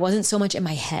so that I wasn't so much in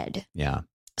my head. Yeah.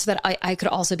 So that I could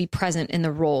also be present in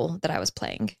the role that I was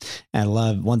playing. And I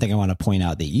love, one thing I want to point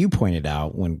out that you pointed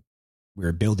out when we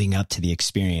were building up to the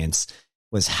experience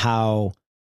was how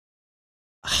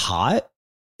hot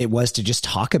it was to just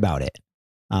talk about it.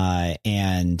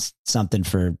 And something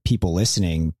for people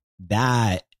listening,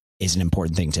 that is an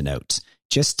important thing to note.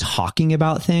 Just talking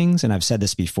about things, and I've said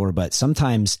this before, but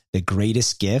sometimes the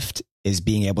greatest gift is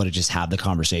being able to just have the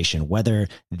conversation, whether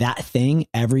that thing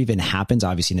ever even happens.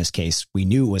 Obviously, in this case, we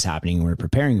knew it was happening and we were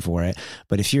preparing for it.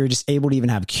 But if you're just able to even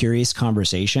have curious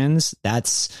conversations,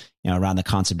 that's, around the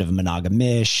concept of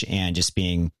monogamish and just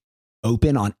being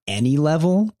open on any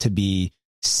level to be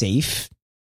safe,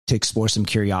 to explore some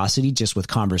curiosity just with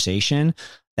conversation.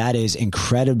 That is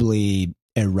incredibly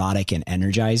erotic and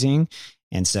energizing.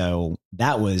 And so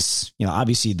that was,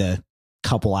 obviously the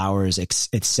couple hours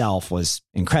itself was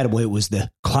incredible. It was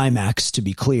the climax, to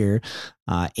be clear.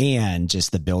 And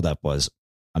just the buildup was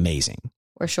amazing.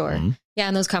 For sure. Mm-hmm. Yeah.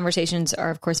 And those conversations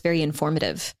are, of course, very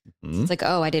informative. Mm-hmm. It's like,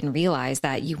 oh, I didn't realize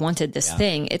that you wanted this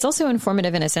thing. It's also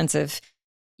informative in a sense of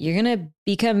you're going to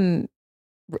become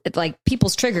like,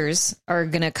 people's triggers are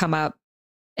going to come up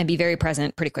and be very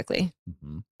present pretty quickly.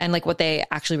 Mm-hmm. And like what they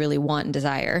actually really want and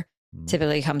desire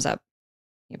typically comes up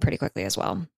pretty quickly as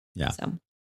well. Yeah.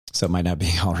 So it might not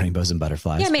be all rainbows and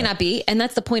butterflies. Yeah, it may not be. And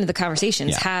that's the point of the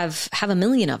conversations. Have a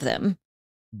million of them.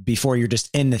 Before you're just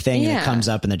in the thing and it comes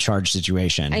up in the charged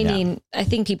situation. I mean, I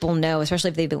think people know, especially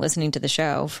if they've been listening to the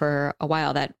show for a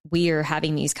while, that we are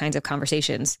having these kinds of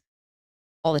conversations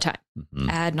all the time,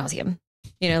 ad nauseum.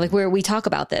 Like we talk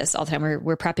about this all the time.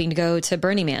 We're prepping to go to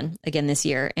Burning Man again this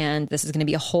year. And this is going to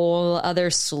be a whole other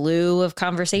slew of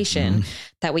conversation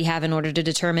that we have in order to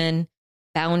determine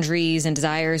boundaries and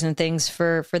desires and things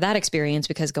for that experience,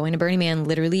 because going to Burning Man,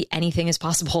 literally anything is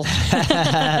possible.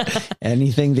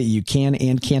 Anything that you can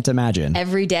and can't imagine.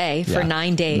 Every day for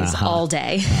 9 days, all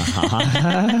day.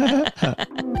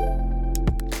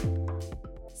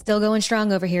 Still going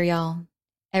strong over here, y'all.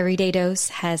 Everyday Dose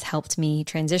has helped me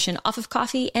transition off of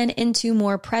coffee and into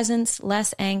more presence,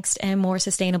 less angst, and more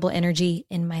sustainable energy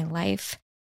in my life.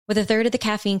 With a third of the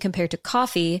caffeine compared to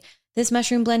coffee, this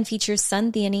mushroom blend features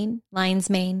sun-theanine, lion's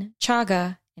mane,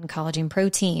 chaga, and collagen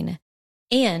protein.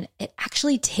 And it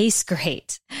actually tastes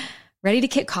great. Ready to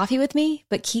kick coffee with me,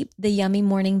 but keep the yummy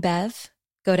morning bev?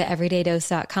 Go to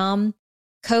everydaydose.com.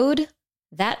 Code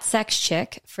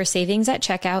ThatSexChick for savings at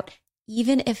checkout,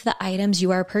 even if the items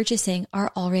you are purchasing are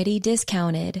already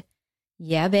discounted.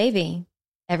 Yeah, baby.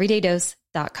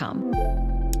 Everydaydose.com.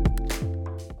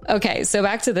 Okay, so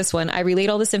back to this one. I relayed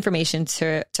all this information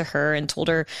to her and told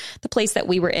her the place that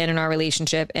we were in our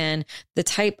relationship and the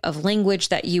type of language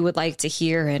that you would like to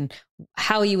hear and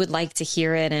how you would like to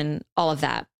hear it and all of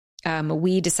that.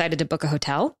 We decided to book a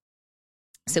hotel.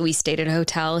 So we stayed at a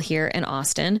hotel here in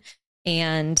Austin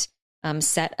and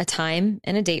set a time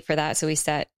and a date for that. So we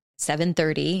set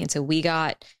 7:30. And so we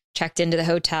got checked into the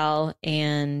hotel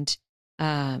and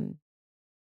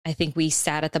I think we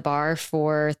sat at the bar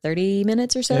for 30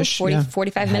 minutes or so,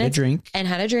 45 minutes and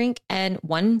had a drink and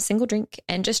one single drink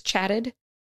and just chatted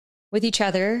with each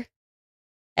other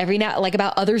every now, like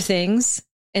about other things.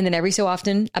 And then every so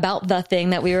often about the thing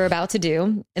that we were about to do.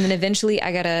 And then eventually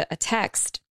I got a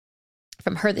text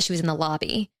from her that she was in the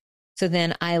lobby. So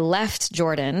then I left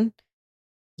Jordan,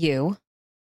 I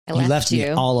left me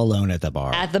all alone at the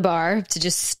bar to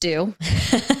just stew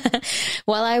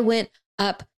while I went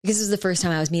up, because this is the first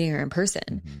time I was meeting her in person.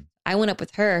 Mm-hmm. I went up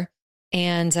with her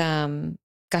and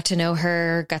got to know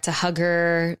her, got to hug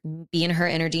her, be in her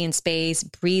energy and space,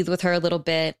 breathe with her a little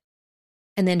bit,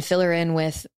 and then fill her in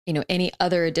with, any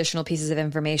other additional pieces of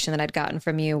information that I'd gotten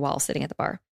from you while sitting at the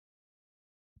bar.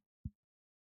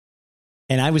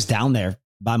 And I was down there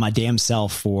by my damn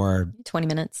self for 20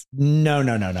 minutes. No.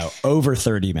 Over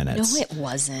 30 minutes. No, it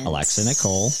wasn't. Alexa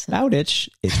Nicole Bowditch,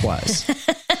 it was.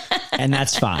 And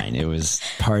that's fine. It was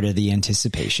part of the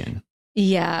anticipation.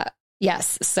 Yeah.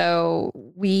 Yes. So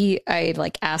I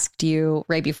like asked you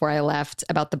right before I left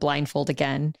about the blindfold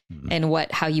again and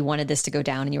how you wanted this to go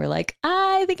down. And you were like,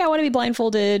 I think I want to be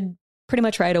blindfolded pretty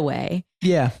much right away.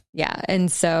 Yeah. Yeah.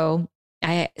 And so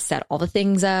I set all the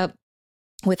things up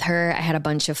with her. I had a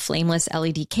bunch of flameless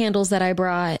LED candles that I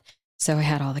brought. So I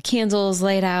had all the candles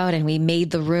laid out and we made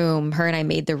the room, her and I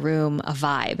made the room a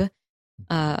vibe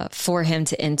for him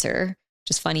to enter.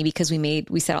 Just funny because we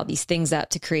set all these things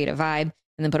up to create a vibe.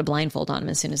 And then put a blindfold on him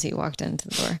as soon as he walked into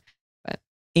the door.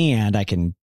 And I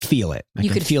can feel it. I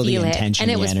can feel the intention,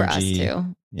 and it was energy. for us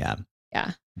too. Yeah.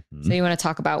 Yeah. So you want to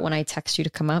talk about when I text you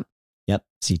to come up? Yep.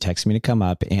 So you texted me to come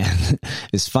up, and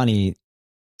it's funny.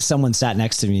 Someone sat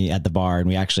next to me at the bar, and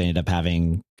we actually ended up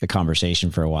having a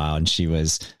conversation for a while. And she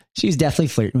was definitely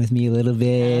flirting with me a little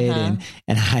bit, and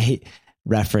I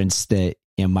referenced that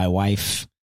my wife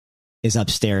is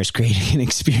upstairs creating an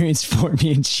experience for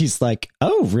me, and she's like,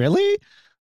 "Oh, really?"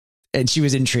 And she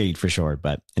was intrigued for sure.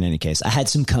 But in any case, I had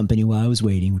some company while I was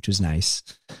waiting, which was nice.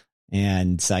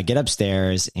 And so I get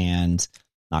upstairs and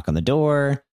knock on the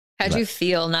door. How'd you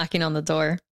feel knocking on the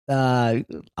door?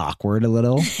 Awkward a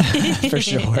little, for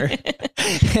sure.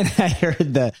 And I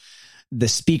heard the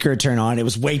speaker turn on. It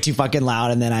was way too fucking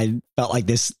loud. And then I felt like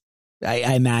this,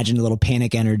 I imagined a little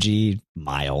panic energy,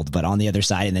 mild, but on the other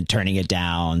side, and then turning it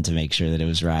down to make sure that it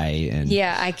was right. And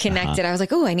yeah, I connected. I was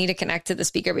like, oh, I need to connect to the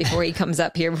speaker before he comes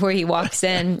up here, before he walks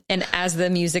in. And as the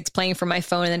music's playing from my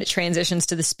phone and then it transitions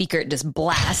to the speaker, it just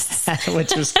blasts.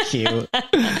 Which was cute.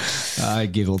 I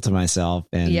giggled to myself.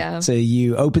 And yeah. So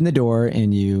you open the door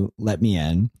and you let me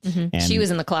in. And she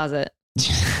was in the closet.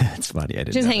 It's funny. I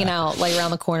didn't She was hanging out like around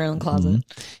the corner in the closet.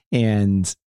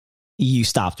 And you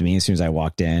stopped me as soon as I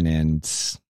walked in,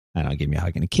 and I don't know, gave me a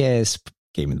hug and a kiss,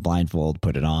 gave me the blindfold,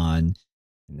 put it on,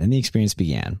 and then the experience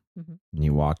began. And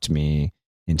you walked me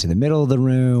into the middle of the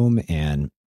room, and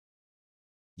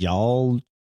y'all,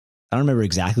 I don't remember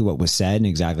exactly what was said and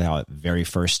exactly how it very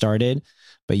first started,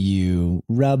 but you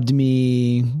rubbed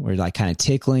me, or like kind of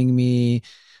tickling me,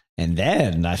 and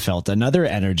then I felt another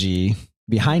energy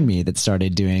behind me that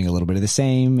started doing a little bit of the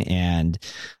same. And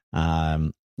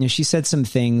she said some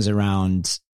things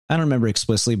around, I don't remember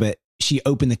explicitly, but she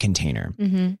opened the container,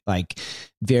 like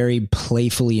very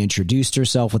playfully introduced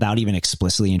herself without even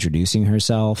explicitly introducing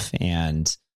herself.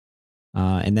 And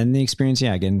then the experience,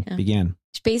 again, began.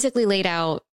 She basically laid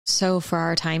out, so for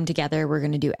our time together, we're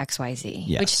going to do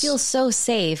XYZ, which feels so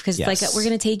safe because it's like, we're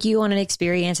going to take you on an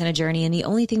experience and a journey. And the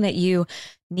only thing that you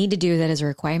need to do that is a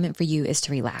requirement for you is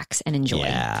to relax and enjoy.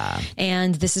 Yeah.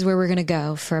 And this is where we're going to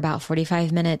go for about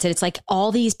 45 minutes. And it's like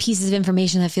all these pieces of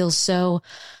information that feels so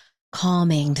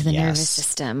calming to the nervous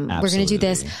system. Absolutely. We're going to do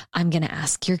this. I'm going to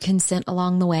ask your consent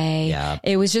along the way. Yeah.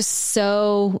 It was just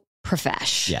so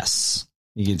profesh. Yes.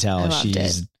 You can tell she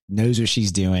knows what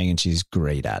she's doing and she's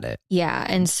great at it. Yeah.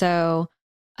 And so,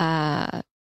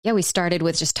 we started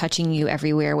with just touching you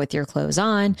everywhere with your clothes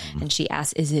on. And she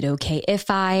asked, is it okay if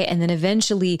I? And then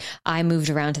eventually I moved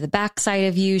around to the back side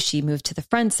of you. She moved to the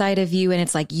front side of you. And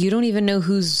it's like, you don't even know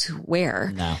who's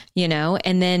where,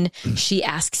 and then she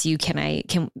asks you,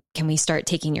 can we start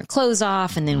taking your clothes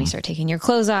off? And then we start taking your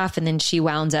clothes off. And then she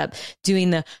wound up doing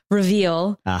the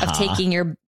reveal of taking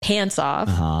your pants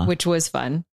off, which was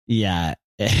fun. Yeah.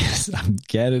 I'm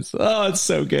getting, it's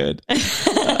so good.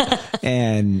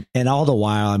 And all the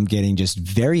while I'm getting just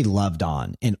very loved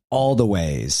on in all the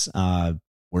ways,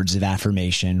 words of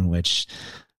affirmation, which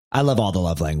I love all the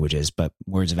love languages, but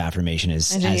words of affirmation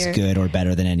is as good or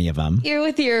better than any of them. You're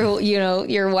with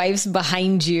your wife's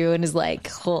behind you and is like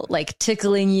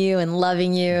tickling you and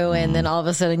loving you. And then all of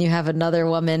a sudden you have another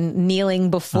woman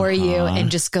kneeling before you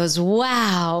and just goes,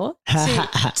 wow,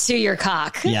 to your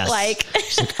cock. Yes.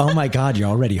 She's like, oh my God, you're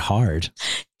already hard.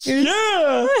 Yeah,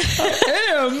 I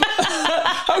am.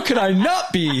 How could I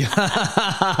not be?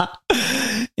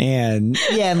 and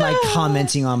like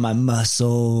commenting on my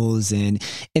muscles and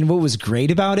what was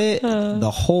great about it, the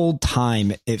whole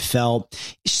time it felt,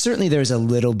 certainly there's a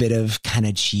little bit of kind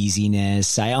of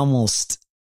cheesiness. I almost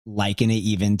liken it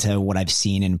even to what I've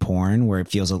seen in porn where it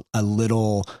feels a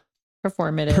little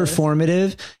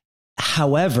performative.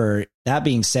 However, that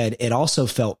being said, it also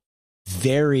felt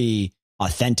very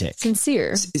authentic,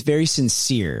 sincere. It's very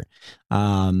sincere.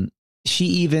 She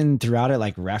even throughout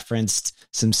it referenced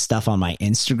some stuff on my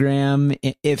Instagram.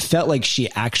 It felt like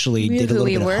she actually did a little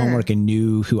bit of homework and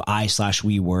knew who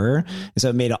we were. And so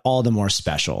it made it all the more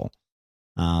special.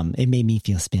 It made me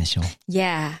feel special.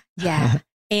 Yeah.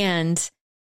 And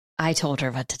I told her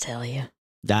what to tell you.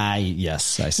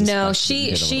 Yes. I no,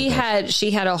 she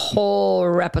had a whole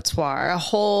repertoire, a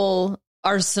whole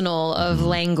arsenal of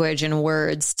language and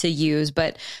words to use,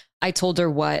 but I told her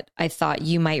what I thought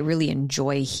you might really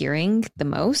enjoy hearing the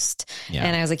most. Yeah.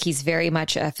 And I was like, he's very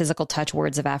much a physical touch,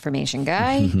 words of affirmation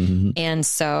guy. And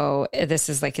so this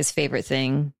is like his favorite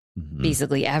thing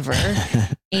basically ever.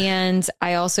 And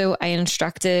I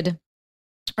instructed,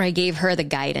 or I gave her the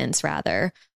guidance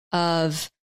rather of,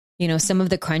 some of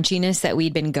the crunchiness that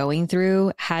we'd been going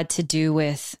through had to do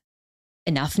with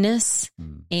enoughness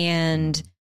and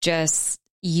just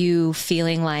you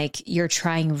feeling like you're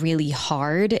trying really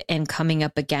hard and coming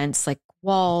up against like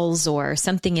walls or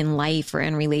something in life or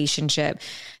in relationship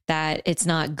that it's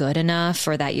not good enough,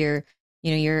 or that you're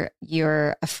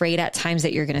afraid at times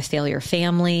that you're going to fail your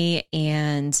family,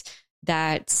 and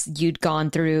that you'd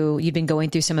been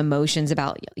going through some emotions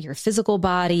about your physical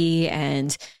body,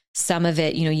 and some of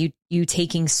it, you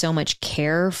taking so much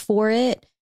care for it,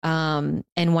 and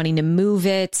wanting to move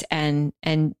it. And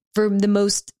for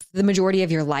the majority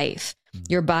of your life,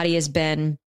 your body has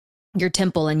been your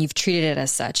temple, and you've treated it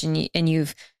as such. And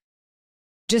you've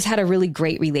just had a really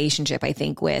great relationship, I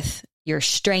think, with your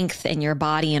strength and your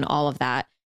body and all of that.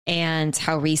 And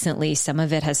how recently some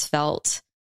of it has felt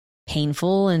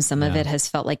painful, and some of it has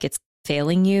felt like it's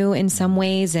failing you in some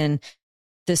ways. And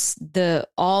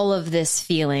all of this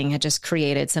feeling had just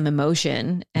created some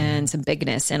emotion and some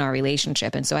bigness in our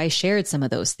relationship. And so I shared some of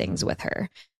those things with her.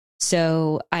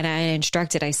 So, and I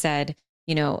instructed, I said,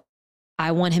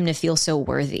 I want him to feel so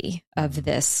worthy of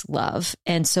this love,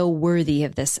 and so worthy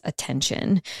of this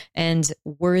attention, and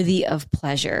worthy of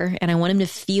pleasure. And I want him to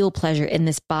feel pleasure in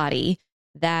this body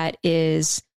that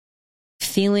is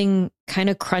feeling kind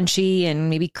of crunchy and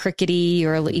maybe crickety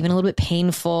or even a little bit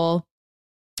painful.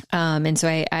 And so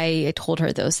I told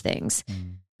her those things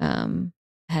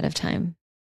ahead of time.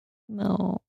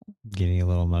 No. Getting a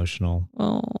little emotional.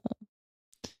 Oh.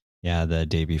 Yeah, the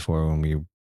day before when we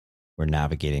were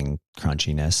navigating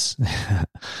crunchiness,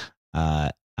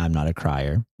 I'm not a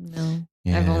crier. No,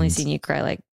 I've only seen you cry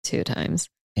like 2 times.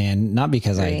 And not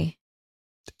because 3. I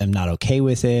am not okay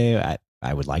with it.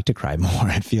 I would like to cry more.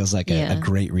 It feels like a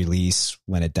great release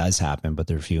when it does happen, but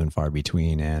they're few and far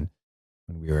between. And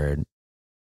when we were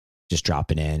just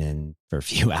dropping in and for a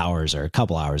few hours or a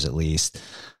couple hours at least,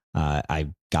 I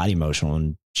got emotional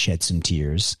and shed some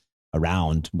tears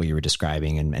around what you were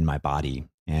describing in my body.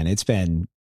 And it's been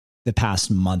the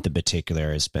past month in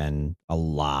particular has been a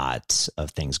lot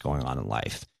of things going on in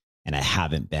life. And I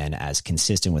haven't been as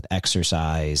consistent with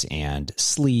exercise and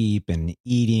sleep and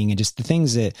eating and just the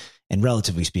things that, and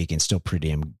relatively speaking, still pretty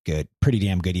damn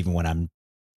good, even when I'm,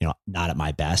 not at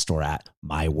my best or at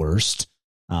my worst.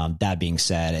 That being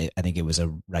said, I think it was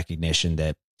a recognition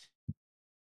that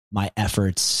my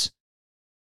efforts,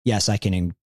 yes, I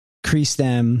can increase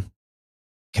them,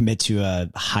 commit to a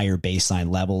higher baseline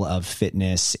level of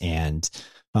fitness and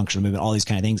functional movement, all these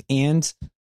kind of things. And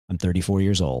I'm 34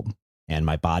 years old and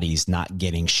my body's not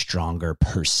getting stronger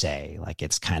per se. Like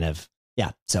it's kind of,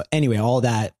 So anyway, all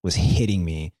that was hitting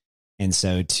me. And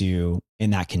so to,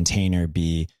 in that container,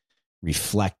 be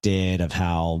reflected of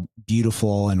how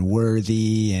beautiful and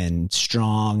worthy and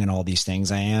strong and all these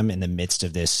things I am in the midst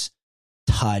of this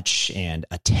touch and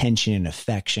attention and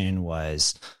affection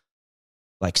was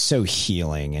like so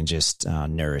healing and just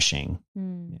nourishing.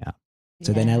 Yeah.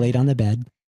 So then I laid on the bed.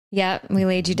 Yeah. We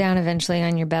laid you down eventually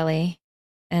on your belly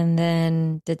and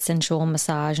then did sensual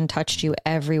massage and touched you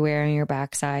everywhere on your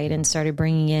backside and started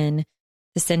bringing in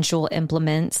the sensual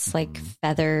implements like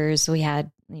feathers. We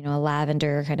had, a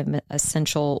lavender kind of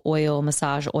essential oil,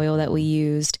 massage oil that we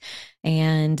used.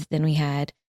 And then we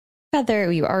had feather.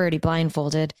 We were already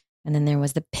blindfolded. And then there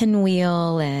was the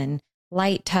pinwheel and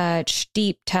light touch,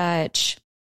 deep touch.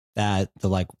 The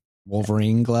like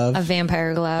Wolverine glove, a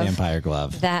vampire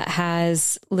glove that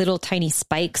has little tiny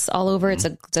spikes all over. It's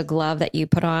a glove that you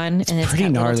put on, and it's pretty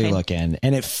gnarly looking,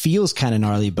 and it feels kind of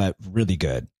gnarly, but really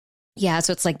good. Yeah,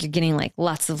 so it's like you're getting like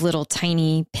lots of little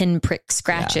tiny pinprick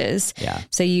scratches. Yeah.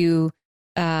 So you,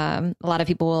 a lot of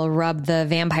people will rub the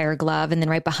vampire glove, and then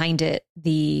right behind it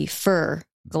the fur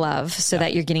glove, so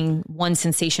that you're getting one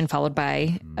sensation followed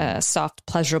by a soft,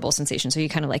 pleasurable sensation. So you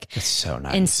kind of like it's so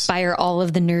nice. Inspire all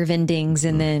of the nerve endings,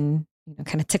 and then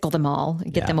kind of tickle them all,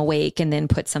 get them awake, and then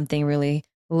put something really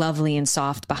lovely and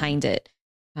soft behind it.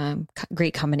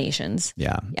 Great combinations.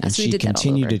 Yeah. And so she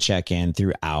continued to check in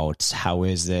throughout. How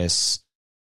is this?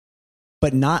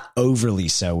 But not overly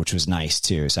so, which was nice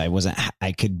too. So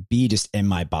I could be just in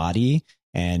my body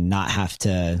and not have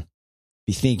to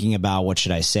be thinking about what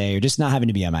should I say, or just not having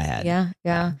to be in my head.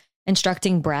 Yeah.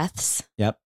 Instructing breaths.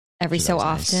 Yep. Every so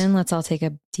often, let's all take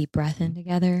a deep breath in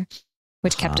together,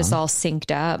 which kept us all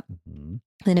synced up.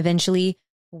 Then eventually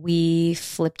we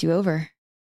flipped you over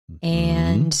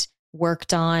and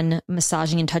worked on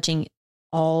massaging and touching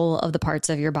all of the parts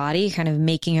of your body, kind of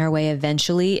making our way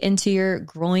eventually into your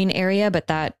groin area, but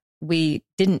that we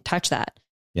didn't touch that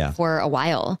for a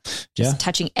while, just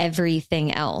touching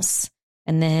everything else.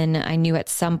 And then I knew at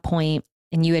some point,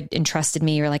 and you had entrusted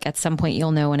me, you're like, at some point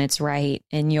you'll know when it's right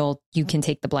and you can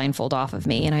take the blindfold off of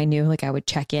me. And I knew like I would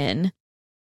check in,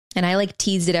 and I like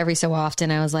teased it every so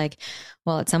often. I was like,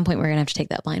 well, at some point we're going to have to take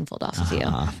that blindfold off of you,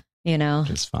 you know,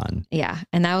 just fun. Yeah.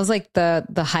 And that was like the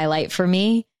highlight for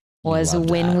me was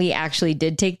when we actually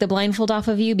did take the blindfold off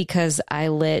of you, because I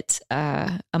lit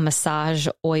a massage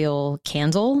oil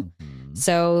candle. Mm-hmm.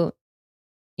 So,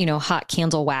 you know, hot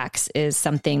candle wax is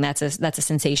something that's a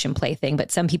sensation play thing,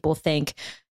 but some people think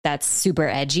that's super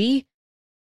edgy.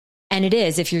 And it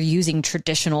is if you're using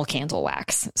traditional candle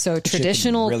wax. So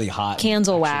traditional really hot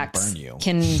candle wax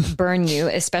can burn you,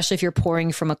 especially if you're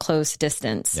pouring from a close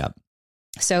distance. Yep.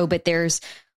 So, but there's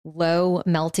low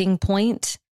melting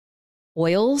point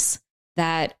oils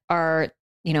that are,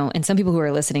 you know, and some people who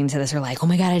are listening to this are like, oh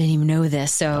my God, I didn't even know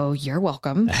this. So you're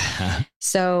welcome.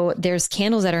 So there's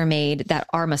candles that are made that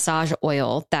are massage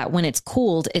oil that when it's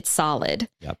cooled, it's solid.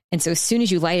 Yep. And so as soon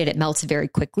as you light it, it melts very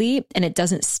quickly and it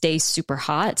doesn't stay super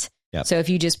hot. Yep. So if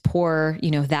you just pour,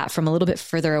 you know, that from a little bit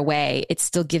further away, it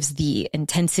still gives the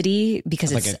intensity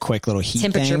because it's like a quick little heat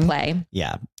temperature thing. play.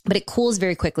 Yeah. But it cools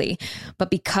very quickly. But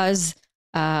because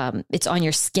it's on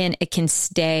your skin, it can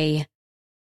stay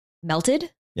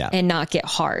melted and not get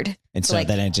hard. And so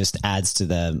then it just adds to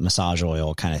the massage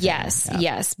oil kind of thing.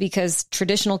 Yes. Because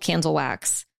traditional candle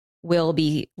wax will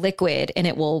be liquid and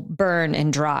it will burn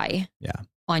and dry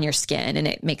on your skin, and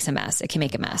it makes a mess. It can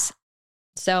make a mess.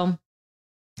 So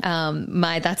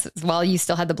that's while you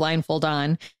still had the blindfold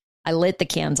on, I lit the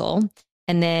candle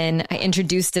and then I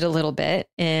introduced it a little bit,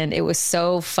 and it was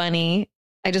so funny.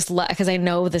 I just because I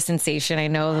know the sensation. I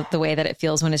know the way that it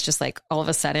feels when it's just like all of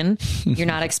a sudden you're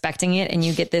not expecting it and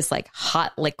you get this like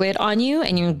hot liquid on you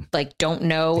and you like don't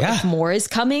know if more is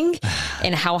coming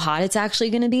and how hot it's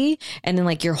actually going to be. And then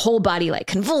like your whole body like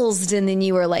convulsed, and then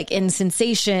you were like in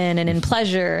sensation and in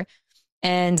pleasure.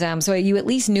 And so you at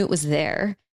least knew it was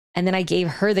there. And then I gave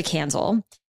her the candle.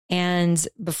 And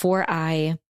before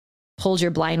I pulled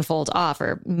your blindfold off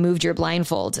or moved your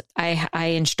blindfold, I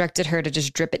instructed her to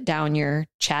just drip it down your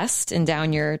chest and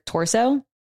down your torso.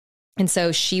 And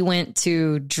so she went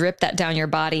to drip that down your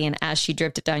body. And as she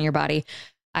dripped it down your body,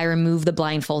 I removed the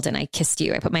blindfold and I kissed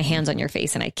you. I put my hands on your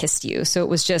face and I kissed you. So it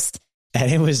was just...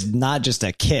 And it was not just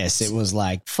a kiss. It was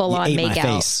like full on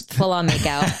makeout. Full on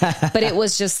makeout. But it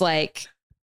was just like...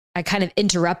 I kind of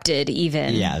interrupted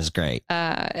even. Yeah, it was great.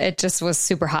 It just was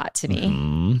super hot to me.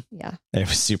 Mm-hmm. Yeah. It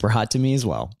was super hot to me as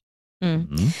well.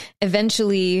 Mm-hmm.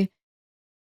 Eventually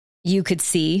you could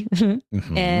see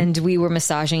and we were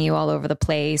massaging you all over the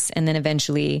place. And then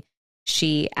eventually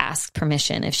she asked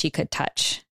permission if she could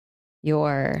touch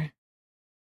your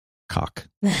cock.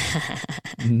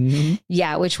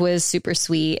 Yeah, which was super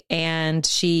sweet. And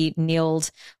she kneeled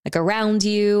like around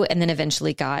you and then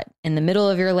eventually got in the middle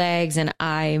of your legs. And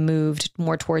I moved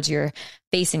more towards your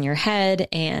face and your head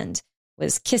and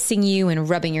was kissing you and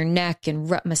rubbing your neck and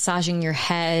massaging your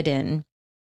head and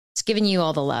just giving you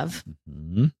all the love.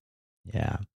 Mm-hmm.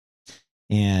 Yeah.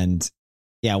 And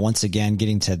yeah, once again,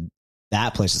 getting to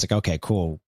that place, it's like, okay,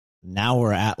 cool. Now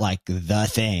we're at like the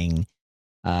thing.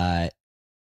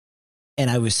 And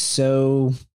I was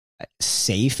so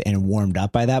safe and warmed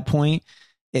up by that point.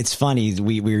 It's funny.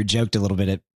 We were joked a little bit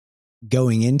at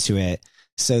going into it.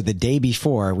 So the day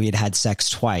before we had sex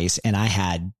twice and I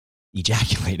had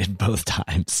ejaculated both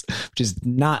times, which is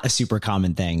not a super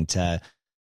common thing. To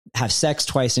have sex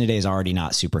twice in a day is already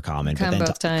not super common, but then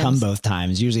to come both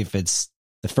times, usually if it's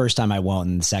the first time I won't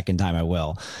and the second time I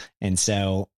will. And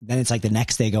so then it's like the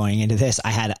next day going into this, I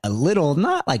had a little,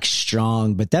 not like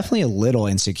strong, but definitely a little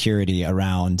insecurity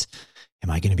around,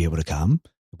 am I going to be able to come?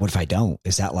 What if I don't?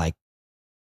 Is that like,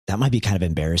 that might be kind of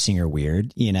embarrassing or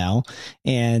weird, you know?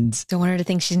 And don't want her to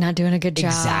think she's not doing a good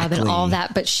job and all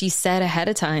that. But she said ahead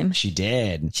of time. She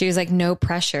did. She was like, no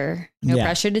pressure,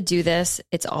 pressure to do this.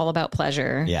 It's all about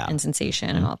pleasure and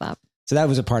sensation and all that. So that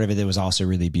was a part of it that was also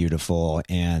really beautiful.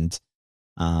 And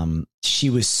she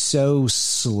was so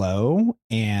slow,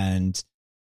 and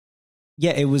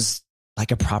it was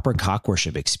like a proper cock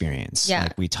worship experience.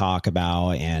 Like we talk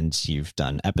about, and you've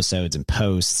done episodes and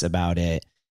posts about it,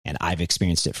 and I've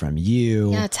experienced it from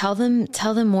you. Yeah. Tell them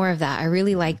more of that. I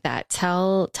really like that.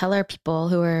 Tell our people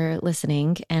who are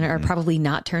listening and are probably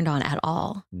not turned on at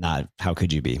all. Not, how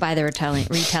could you be? By the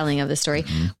retelling of the story.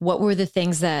 What were the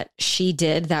things that she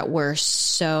did that were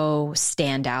so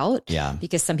stand out? Yeah.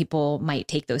 Because some people might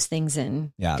take those things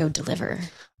and go deliver.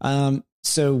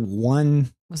 So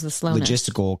one Was the slowness.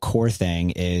 logistical core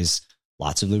thing is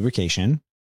lots of lubrication.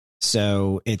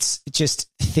 So it's just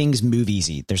things move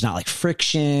easy. There's not like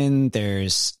friction.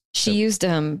 She used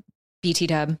BT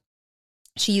Dub.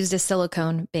 She used a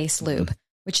silicone based lube,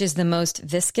 which is the most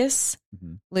viscous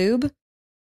lube.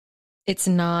 It's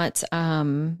not,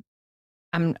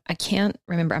 I can't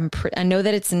remember. I know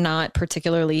that it's not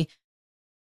particularly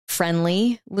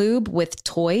friendly lube with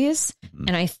toys.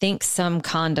 And I think some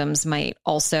condoms might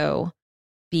also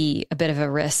be a bit of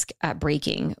a risk at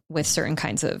breaking with certain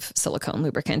kinds of silicone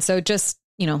lubricant. So just,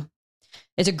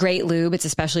 it's a great lube. It's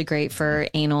especially great for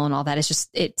anal and all that. It's just,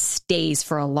 it stays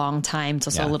for a long time. It's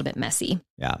also a little bit messy.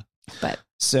 Yeah. But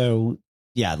so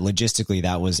yeah, logistically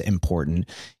that was important.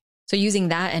 So using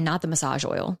that and not the massage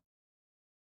oil.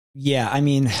 Yeah. I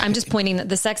mean, I'm just pointing that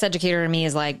the sex educator in me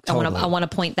is like, totally. I want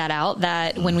to point that out,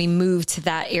 that when we moved to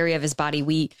that area of his body,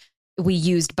 we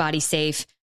used Body Safe,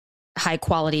 high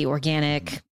quality,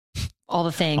 organic, all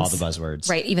the things, all the buzzwords,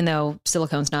 right? Even though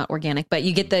silicone's not organic, but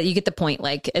you get the point,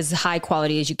 like as high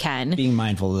quality as you can. Being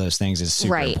mindful of those things is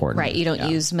super important. Right. You don't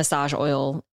use massage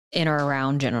oil in or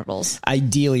around genitals.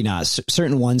 Ideally not.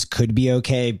 Certain ones could be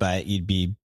okay, but you'd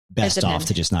be best off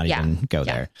to just not even go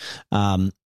there.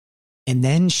 And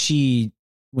then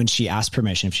when she asked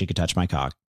permission if she could touch my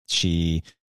cock, she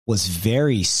was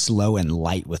very slow and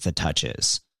light with the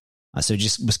touches. So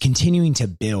just was continuing to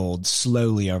build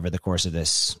slowly over the course of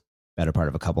this better part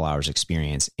of a couple hours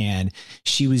experience. And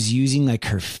she was using like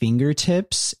her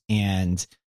fingertips and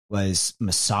was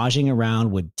massaging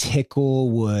around, would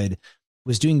tickle,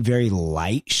 was doing very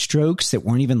light strokes that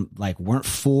weren't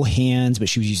full hands, but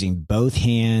she was using both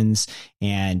hands.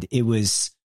 And it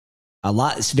was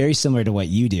it's very similar to what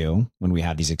you do when we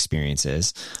have these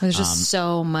experiences. There's just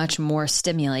so much more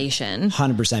stimulation.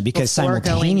 100%, because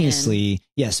simultaneously,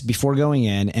 before going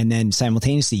in, and then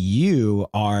simultaneously you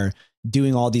are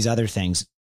doing all these other things,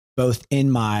 both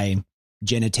in my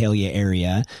genitalia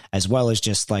area, as well as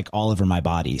just like all over my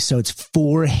body. So it's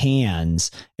 4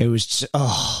 hands. It was just, it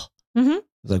was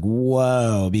like,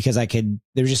 whoa, because there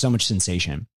was just so much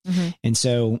sensation. And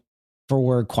so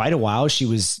for quite a while, she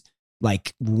was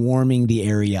like warming the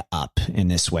area up in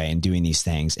this way and doing these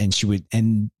things.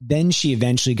 And then she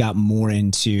eventually got more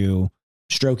into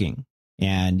stroking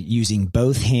and using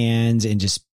both hands and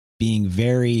just being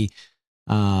very,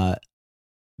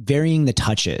 varying the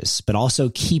touches, but also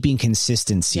keeping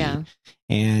consistency. Yeah.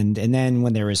 And then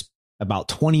when there was about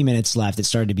 20 minutes left, it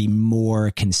started to be more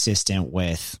consistent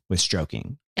with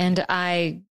stroking. And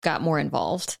I got more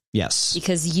involved. Yes.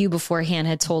 Because you beforehand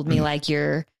had told me like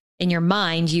in your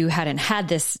mind, you hadn't had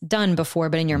this done before,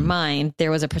 but in your mind,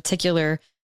 there was a particular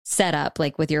setup,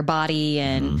 like with your body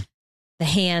and the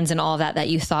hands and all that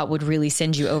you thought would really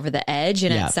send you over the edge.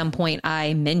 And at some point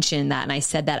I mentioned that and I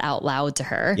said that out loud to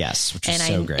her. Yes. Which is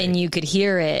so great. And you could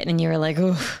hear it and you were like,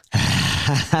 ooh.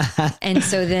 And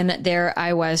so then there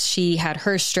I was, she had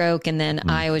her stroke and then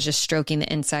I was just stroking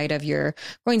the inside of your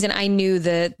groins. And I knew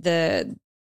the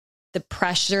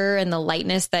pressure and the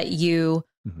lightness that you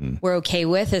were okay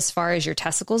with as far as your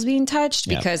testicles being touched,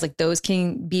 because like those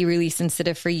can be really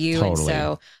sensitive for you. Totally. And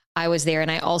so I was there. And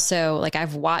I also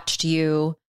I've watched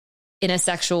you in a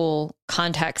sexual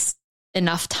context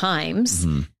enough times.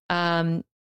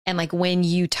 And like when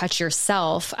you touch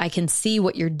yourself, I can see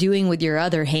what you're doing with your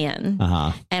other hand.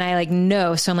 And I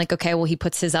know. So I'm like, okay, well, he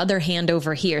puts his other hand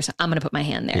over here. So I'm going to put my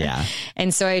hand there. Yeah.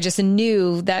 And so I just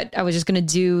knew that I was just going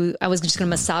to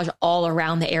massage all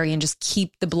around the area and just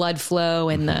keep the blood flow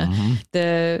and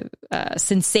the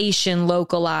sensation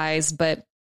localized. But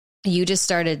you just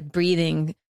started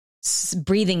breathing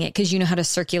it because you know how to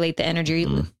circulate the energy.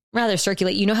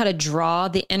 You know how to draw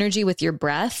the energy with your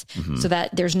breath so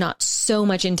that there's not so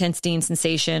much intensity and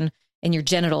sensation in your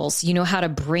genitals. You know how to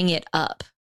bring it up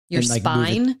your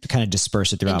spine, to kind of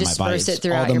disperse it throughout my body. It's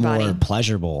all the more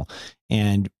pleasurable.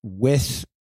 And with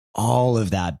all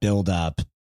of that build up,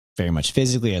 very much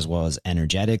physically as well as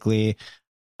energetically,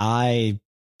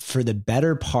 for the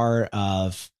better part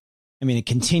of, it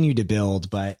continued to build,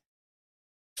 but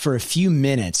for a few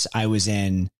minutes, I was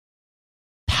in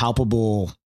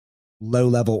palpable low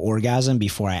level orgasm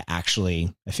before I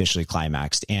actually officially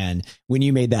climaxed. And when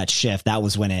you made that shift, that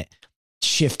was when it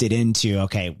shifted into,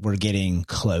 okay, we're getting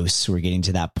close. We're getting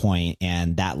to that point.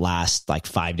 And that last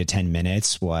 5 to 10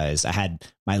 minutes was, I had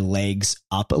my legs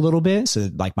up a little bit. So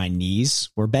that, my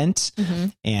knees were bent.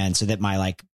 And so that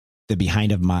the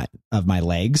behind of my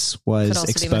legs was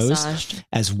exposed,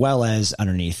 as well as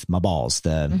underneath my balls,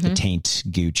 the taint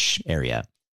gooch area,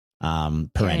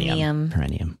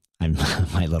 perineum.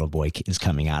 my little boy is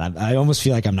coming out. I almost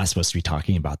feel like I'm not supposed to be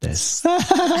talking about this.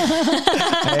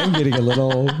 I am getting a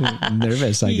little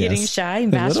nervous, I guess. Getting shy,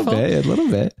 bashful? A little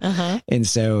bit. Uh-huh. And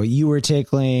so you were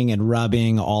tickling and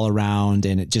rubbing all around,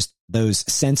 and it just those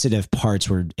sensitive parts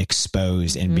were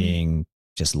exposed and being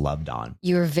just loved on.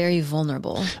 You were very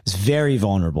vulnerable. It was very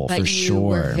vulnerable, but for you sure.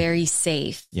 were very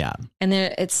safe. Yeah. And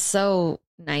it's so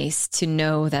nice to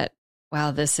know that,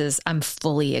 wow, I'm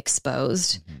fully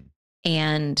exposed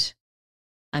and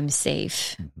I'm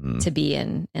safe to be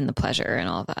in the pleasure and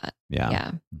all that.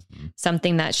 Yeah.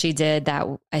 Something that she did that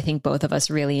I think both of us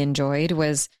really enjoyed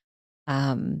was,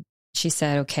 she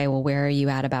said, okay, well, where are you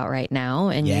at about right now?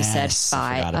 And you said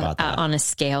 5 on a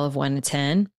scale of 1 to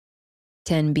 10.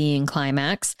 10 being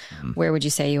climax. Where would you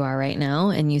say you are right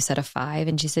now? And you said a 5.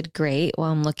 And she said, great.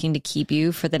 Well, I'm looking to keep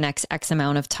you for the next X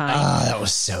amount of time. Oh, that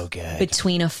was so good.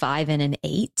 Between a 5 and an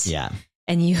 8. Yeah.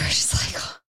 And you were just like,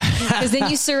 because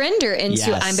then you surrender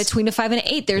into I'm between a 5 and an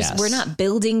 8. We're not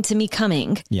building to me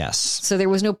coming. Yes. So there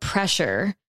was no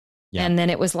pressure. Yeah. And then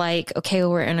it was like, okay,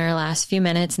 well, we're in our last few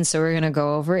minutes. And so we're going to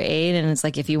go over 8. And it's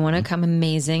like, if you want to come,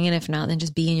 amazing. And if not, then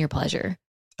just be in your pleasure.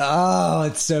 Oh,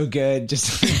 it's so good.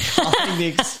 Just recalling the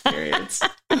experience.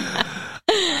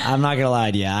 I'm not going to lie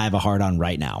to you. I have a hard on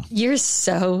right now. You're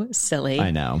so silly.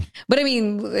 I know. But I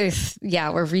mean,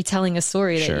 we're retelling a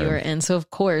story that you were in. So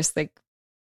of course, like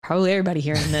probably everybody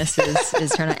hearing this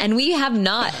is turned on. And we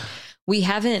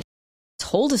haven't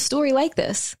told a story like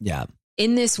this. Yeah.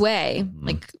 In this way,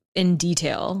 like in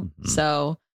detail.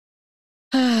 So,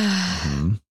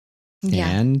 yeah.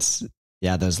 And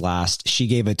she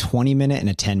gave a 20-minute and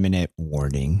a 10-minute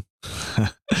warning.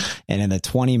 And in the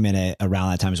 20-minute, around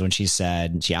that time is when she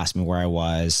asked me where I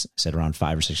was. I said around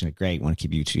 5 or 6. And great, want to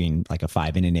keep you between like a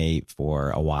 5 and an 8 for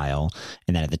a while.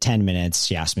 And then at the 10 minutes,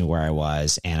 she asked me where I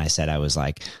was. And I said, I was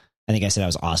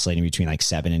oscillating between like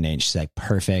 7 and 8. And she's like,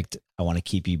 perfect. I want to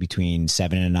keep you between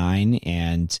 7 and 9.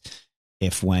 And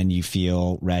if when you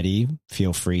feel ready,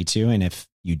 feel free to. And if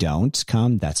you don't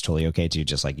come, that's totally okay too,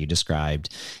 just like you described.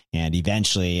 And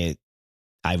eventually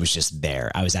I was just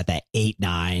there. I was at that 8,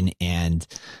 9, and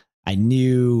I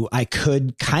knew I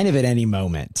could kind of at any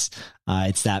moment.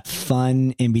 It's that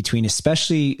fun in between,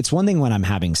 especially it's one thing when I'm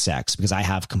having sex because I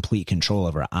have complete control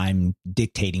over it. I'm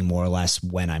dictating more or less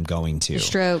when I'm going to. The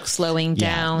stroke, slowing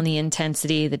down, the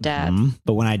intensity, the depth.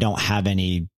 But when I don't have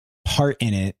any part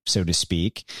in it, so to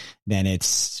speak, then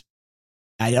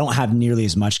I don't have nearly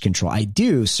as much control. I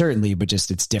do certainly, but just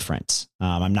it's different.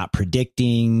 I'm not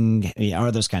predicting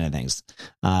or those kind of things.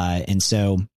 And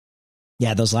so,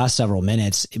 those last several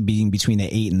minutes being between the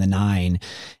 8 and the 9, and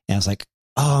I was like,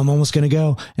 oh, I'm almost going to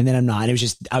go. And then I'm not. And it was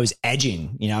just, I was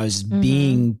edging, I was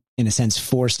being in a sense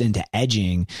forced into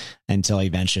edging until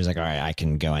eventually I was like, all right, I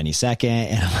can go any second.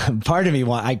 And part of me,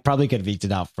 I probably could have eked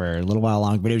it out for a little while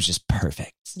longer, but it was just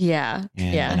perfect. Yeah.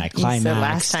 And I climaxed. So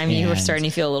last time you were starting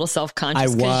to feel a little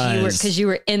self-conscious because you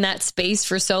were in that space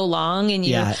for so long and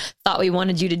you thought we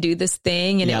wanted you to do this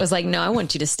thing. And it was like, no, I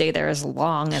want you to stay there as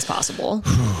long as possible.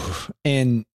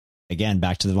 And again,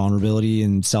 back to the vulnerability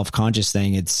and self-conscious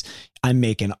thing. I'm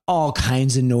making all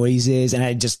kinds of noises and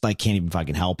I just like can't even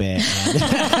fucking help it.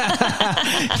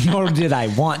 Nor did I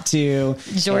want to.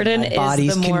 Jordan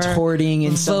is the more contorting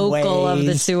in some ways. Vocal of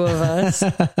the two of us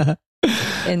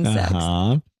in sex.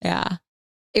 Yeah.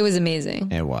 It was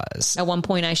amazing. It was. At one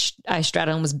point I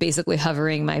straddled and was basically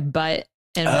hovering my butt.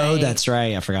 That's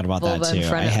right. I forgot about that too.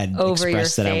 I had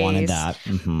expressed that I wanted that.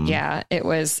 Yeah, it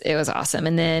was awesome.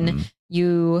 And then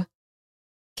you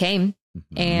came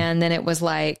and then it was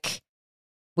like,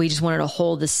 we just wanted to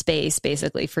hold the space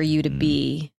basically for you to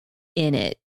be in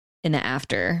it in the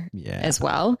after as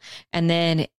well. And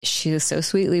then she so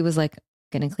sweetly was like,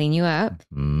 gonna clean you up.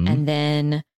 And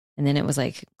then it was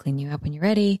like, clean you up when you're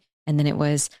ready. And then it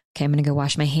was, okay, I'm gonna go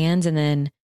wash my hands. And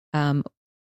then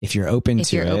if you're open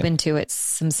to it,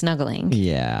 some snuggling.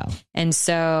 Yeah. And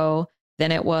so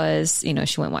then it was, she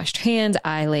went and washed her hands.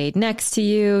 I laid next to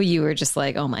you. You were just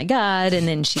like, oh my God. And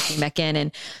then she came back in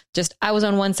and I was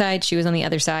on one side, she was on the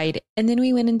other side. And then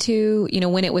we went into,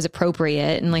 when it was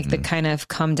appropriate and like the kind of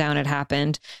come down had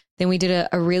happened, then we did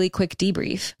a really quick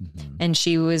debrief. And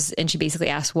she basically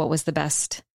asked, what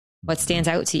stands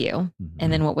out to you?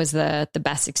 And then what was the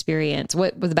best experience?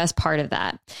 What was the best part of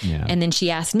that? Yeah. And then she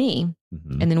asked me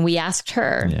and then we asked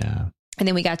her. Yeah. And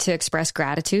then we got to express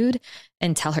gratitude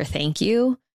and tell her thank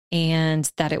you and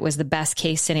that it was the best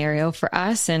case scenario for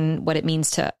us and what it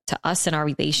means to us in our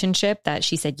relationship that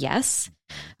she said yes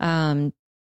to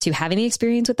having the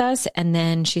experience with us. And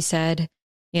then she said,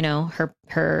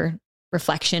 her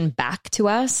reflection back to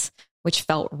us, which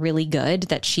felt really good,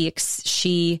 that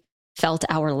she felt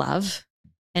our love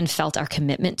and felt our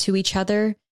commitment to each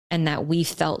other, and that we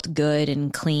felt good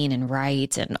and clean and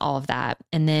right and all of that.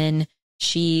 And then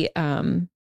she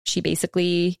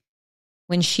basically,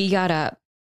 when she got up,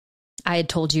 I had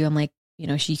told you, I'm like,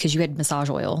 because you had massage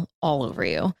oil all over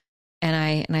you.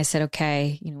 And I said,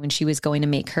 okay, when she was going to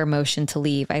make her motion to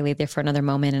leave, I laid there for another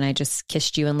moment and I just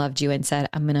kissed you and loved you and said,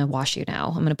 I'm going to wash you now.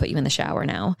 I'm going to put you in the shower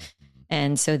now.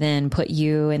 And so then put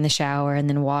you in the shower and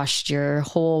then washed your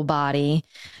whole body.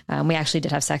 We actually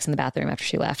did have sex in the bathroom after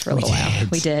she left for a little while.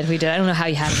 We did. I don't know how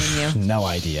you had it in you. No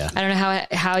idea. I don't know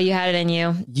how you had it in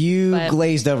you. You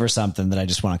glazed over something that I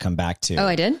just want to come back to. Oh,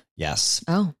 I did? Yes.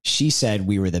 Oh. She said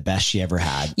we were the best she ever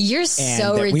had. You're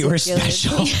so ridiculous. We were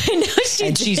special. No, she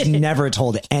and didn't. She's never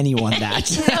told anyone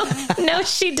that. No,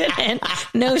 she didn't.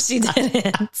 No, she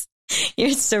didn't.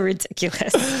 You're so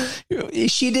ridiculous.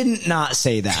 She didn't not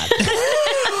say that.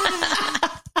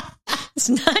 It's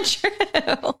not true.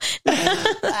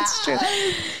 That's true.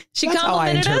 She That's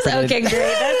complimented us. Okay, great.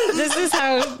 This is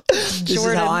how Jordan. This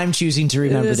is how I'm choosing to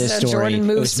remember this story. Jordan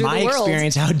moves it was through my the world.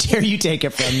 experience. How dare you take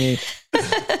it from me?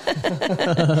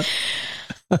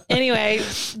 Anyway,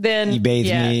 then you bathed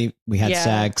me. We had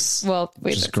sex. Well,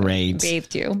 which is great.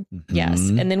 Bathed you. Yes,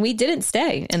 and then we didn't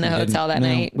stay in the hotel that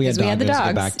night because we had the dogs.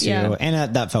 To go back to, yeah.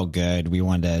 And that felt good. We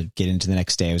wanted to get into the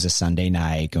next day. It was a Sunday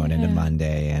night going into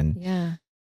Monday, and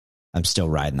I'm still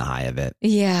riding the high of it.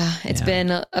 Yeah, it's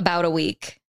been about a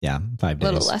week. Yeah, 5 days.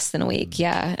 A little less than a week.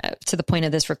 Yeah, to the point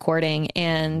of this recording,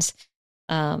 and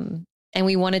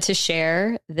we wanted to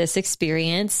share this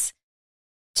experience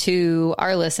to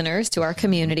our listeners, to our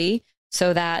community,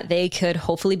 so that they could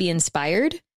hopefully be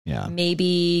inspired. Yeah.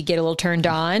 Maybe get a little turned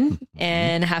on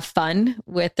and have fun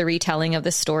with the retelling of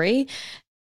the story,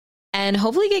 and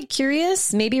hopefully get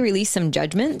curious, maybe release some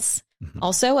judgments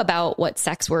also about what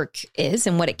sex work is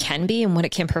and what it can be and what it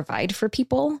can provide for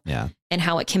people. Yeah. And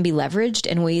how it can be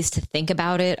leveraged and ways to think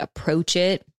about it, approach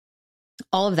it,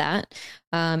 all of that.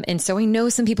 And so I know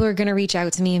some people are going to reach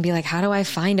out to me and be like, how do I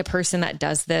find a person that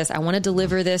does this? I want to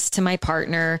deliver this to my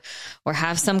partner or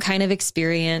have some kind of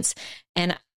experience.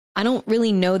 And I don't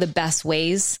really know the best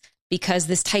ways because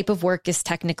this type of work is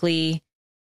technically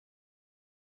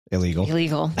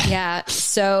illegal. Yeah.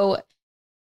 So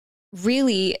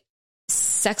really,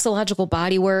 sexological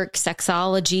body work,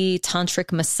 sexology,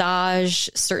 tantric massage,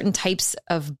 certain types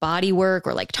of body work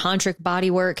or like tantric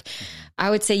body work. I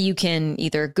would say you can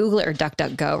either Google it or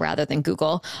DuckDuckGo rather than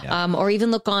Google, or even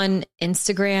look on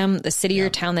Instagram, the city or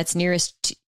town that's nearest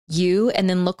to you, and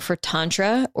then look for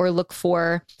Tantra or look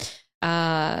for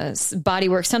body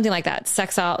work, something like that.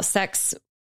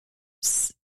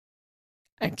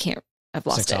 I've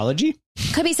lost Sexology?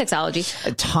 it. Could be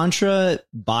sexology. Tantra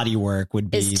body work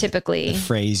would be is typically the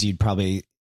phrase you'd probably,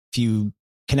 if you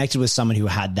connected with someone who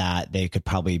had that, they could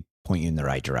probably point you in the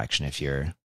right direction if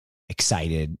you're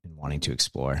excited and wanting to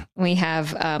explore. We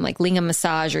have like lingam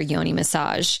massage or yoni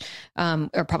massage,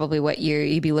 or probably what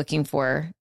you'd be looking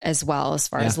for as well as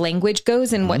far as language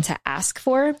goes and what to ask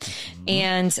for.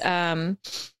 And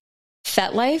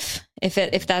FetLife,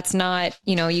 if that's not,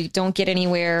 you don't get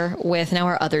anywhere with, now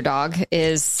our other dog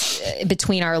is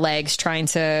between our legs trying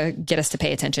to get us to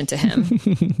pay attention to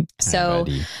him. So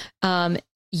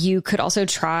you could also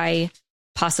try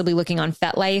possibly looking on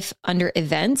FetLife under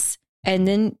events and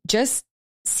then just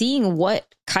seeing what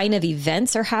kind of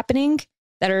events are happening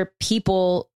that are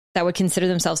people that would consider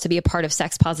themselves to be a part of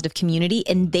sex positive community,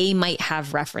 and they might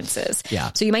have references.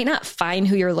 Yeah. So you might not find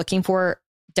who you're looking for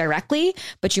directly,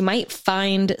 but you might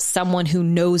find someone who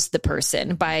knows the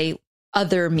person by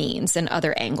other means and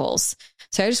other angles.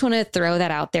 So I just want to throw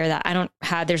that out there that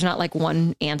there's not like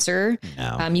one answer.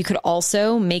 No. You could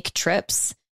also make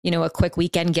trips, a quick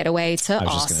weekend getaway to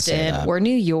Austin or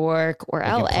New York or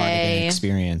LA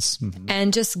experience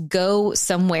and just go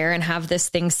somewhere and have this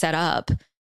thing set up.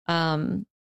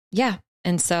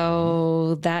 And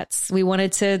so we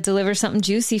wanted to deliver something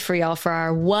juicy for y'all for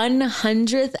our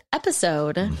 100th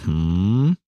episode.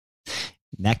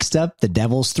 Next up, the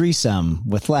Devil's Threesome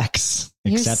with Lex,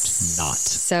 except not.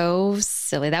 So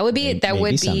silly. That would be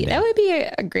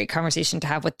a great conversation to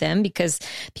have with them, because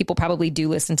people probably do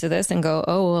listen to this and go,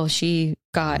 oh, well, she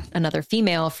got another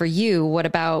female for you. What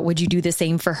about, would you do the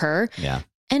same for her? Yeah.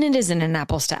 And it isn't an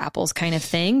apples to apples kind of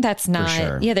thing. That's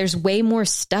not, there's way more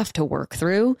stuff to work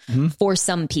through for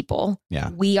some people. Yeah.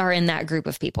 We are in that group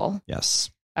of people. Yes.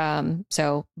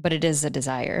 But it is a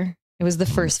desire. It was the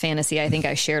first fantasy I think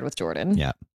I shared with Jordan.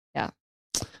 Yeah. Yeah.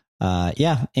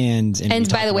 Yeah. And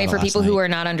by the way, for people who are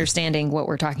not understanding what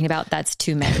we're talking about, that's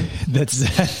two men.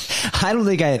 I don't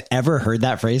think I had ever heard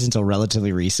that phrase until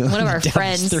relatively recently. One of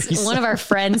our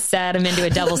friends said I'm into a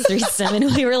devil's threesome,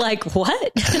 and we were like,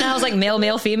 what? And I was like,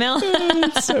 male, female.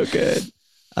 So good.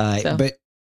 But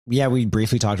yeah, we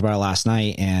briefly talked about it last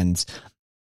night, and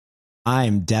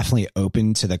I'm definitely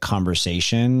open to the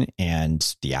conversation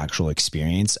and the actual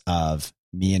experience of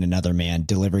me and another man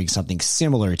delivering something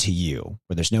similar to you,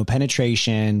 where there's no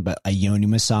penetration, but a yoni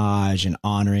massage and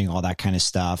honoring, all that kind of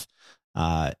stuff.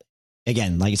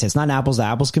 Again, like I said, it's not an apples to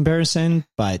apples comparison,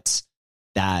 but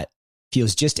that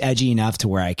feels just edgy enough to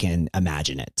where I can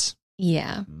imagine it.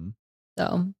 Yeah.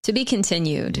 So to be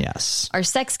continued. Yes. Our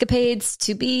sexcapades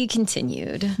to be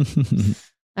continued.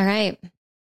 All right.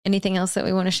 Anything else that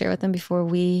we want to share with them before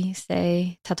we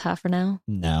say ta-ta for now?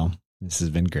 No, this has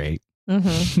been great.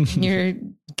 Mm-hmm. You're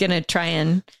going to try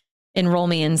and enroll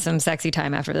me in some sexy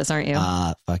time after this, aren't you?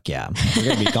 Fuck yeah. We're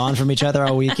going to be gone from each other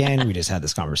all weekend. We just had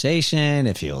this conversation.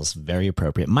 It feels very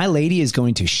appropriate. My lady is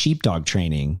going to sheepdog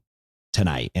training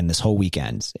tonight and this whole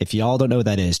weekend. If y'all don't know what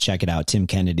that is, check it out. Tim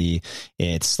Kennedy.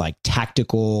 It's like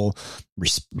tactical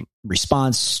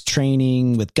response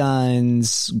training with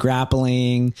guns,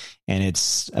 grappling, and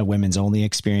it's a women's only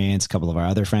experience. A couple of our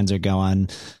other friends are going.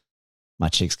 My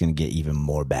chick's going to get even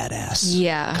more badass.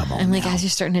 Yeah. Come on. I'm like, now. as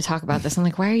you're starting to talk about this, I'm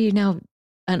like, why are you now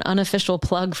an unofficial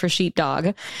plug for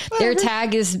Sheepdog? Their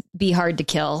tag is be hard to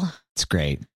kill. It's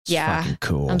great. It's yeah. fucking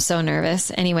cool. I'm so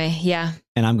nervous. Anyway. Yeah.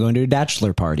 And I'm going to a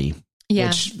bachelor party. Yeah.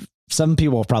 Which some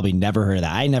people have probably never heard of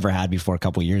that. I never had before a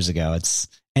couple years ago. It's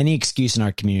any excuse in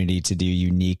our community to do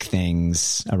unique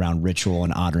things around ritual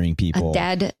and honoring people. A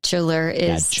dad chiller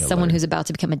is someone who's about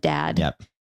to become a dad. Yep.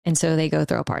 And so they go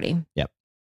throw a party. Yep.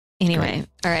 Anyway. Great.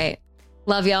 All right.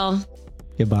 Love y'all.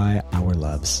 Goodbye, our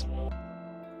loves.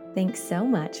 Thanks so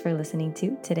much for listening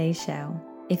to today's show.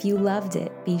 If you loved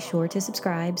it, be sure to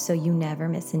subscribe so you never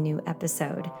miss a new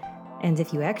episode. And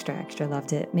if you extra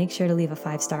loved it, make sure to leave a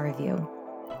 5-star review.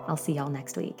 I'll see y'all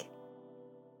next week.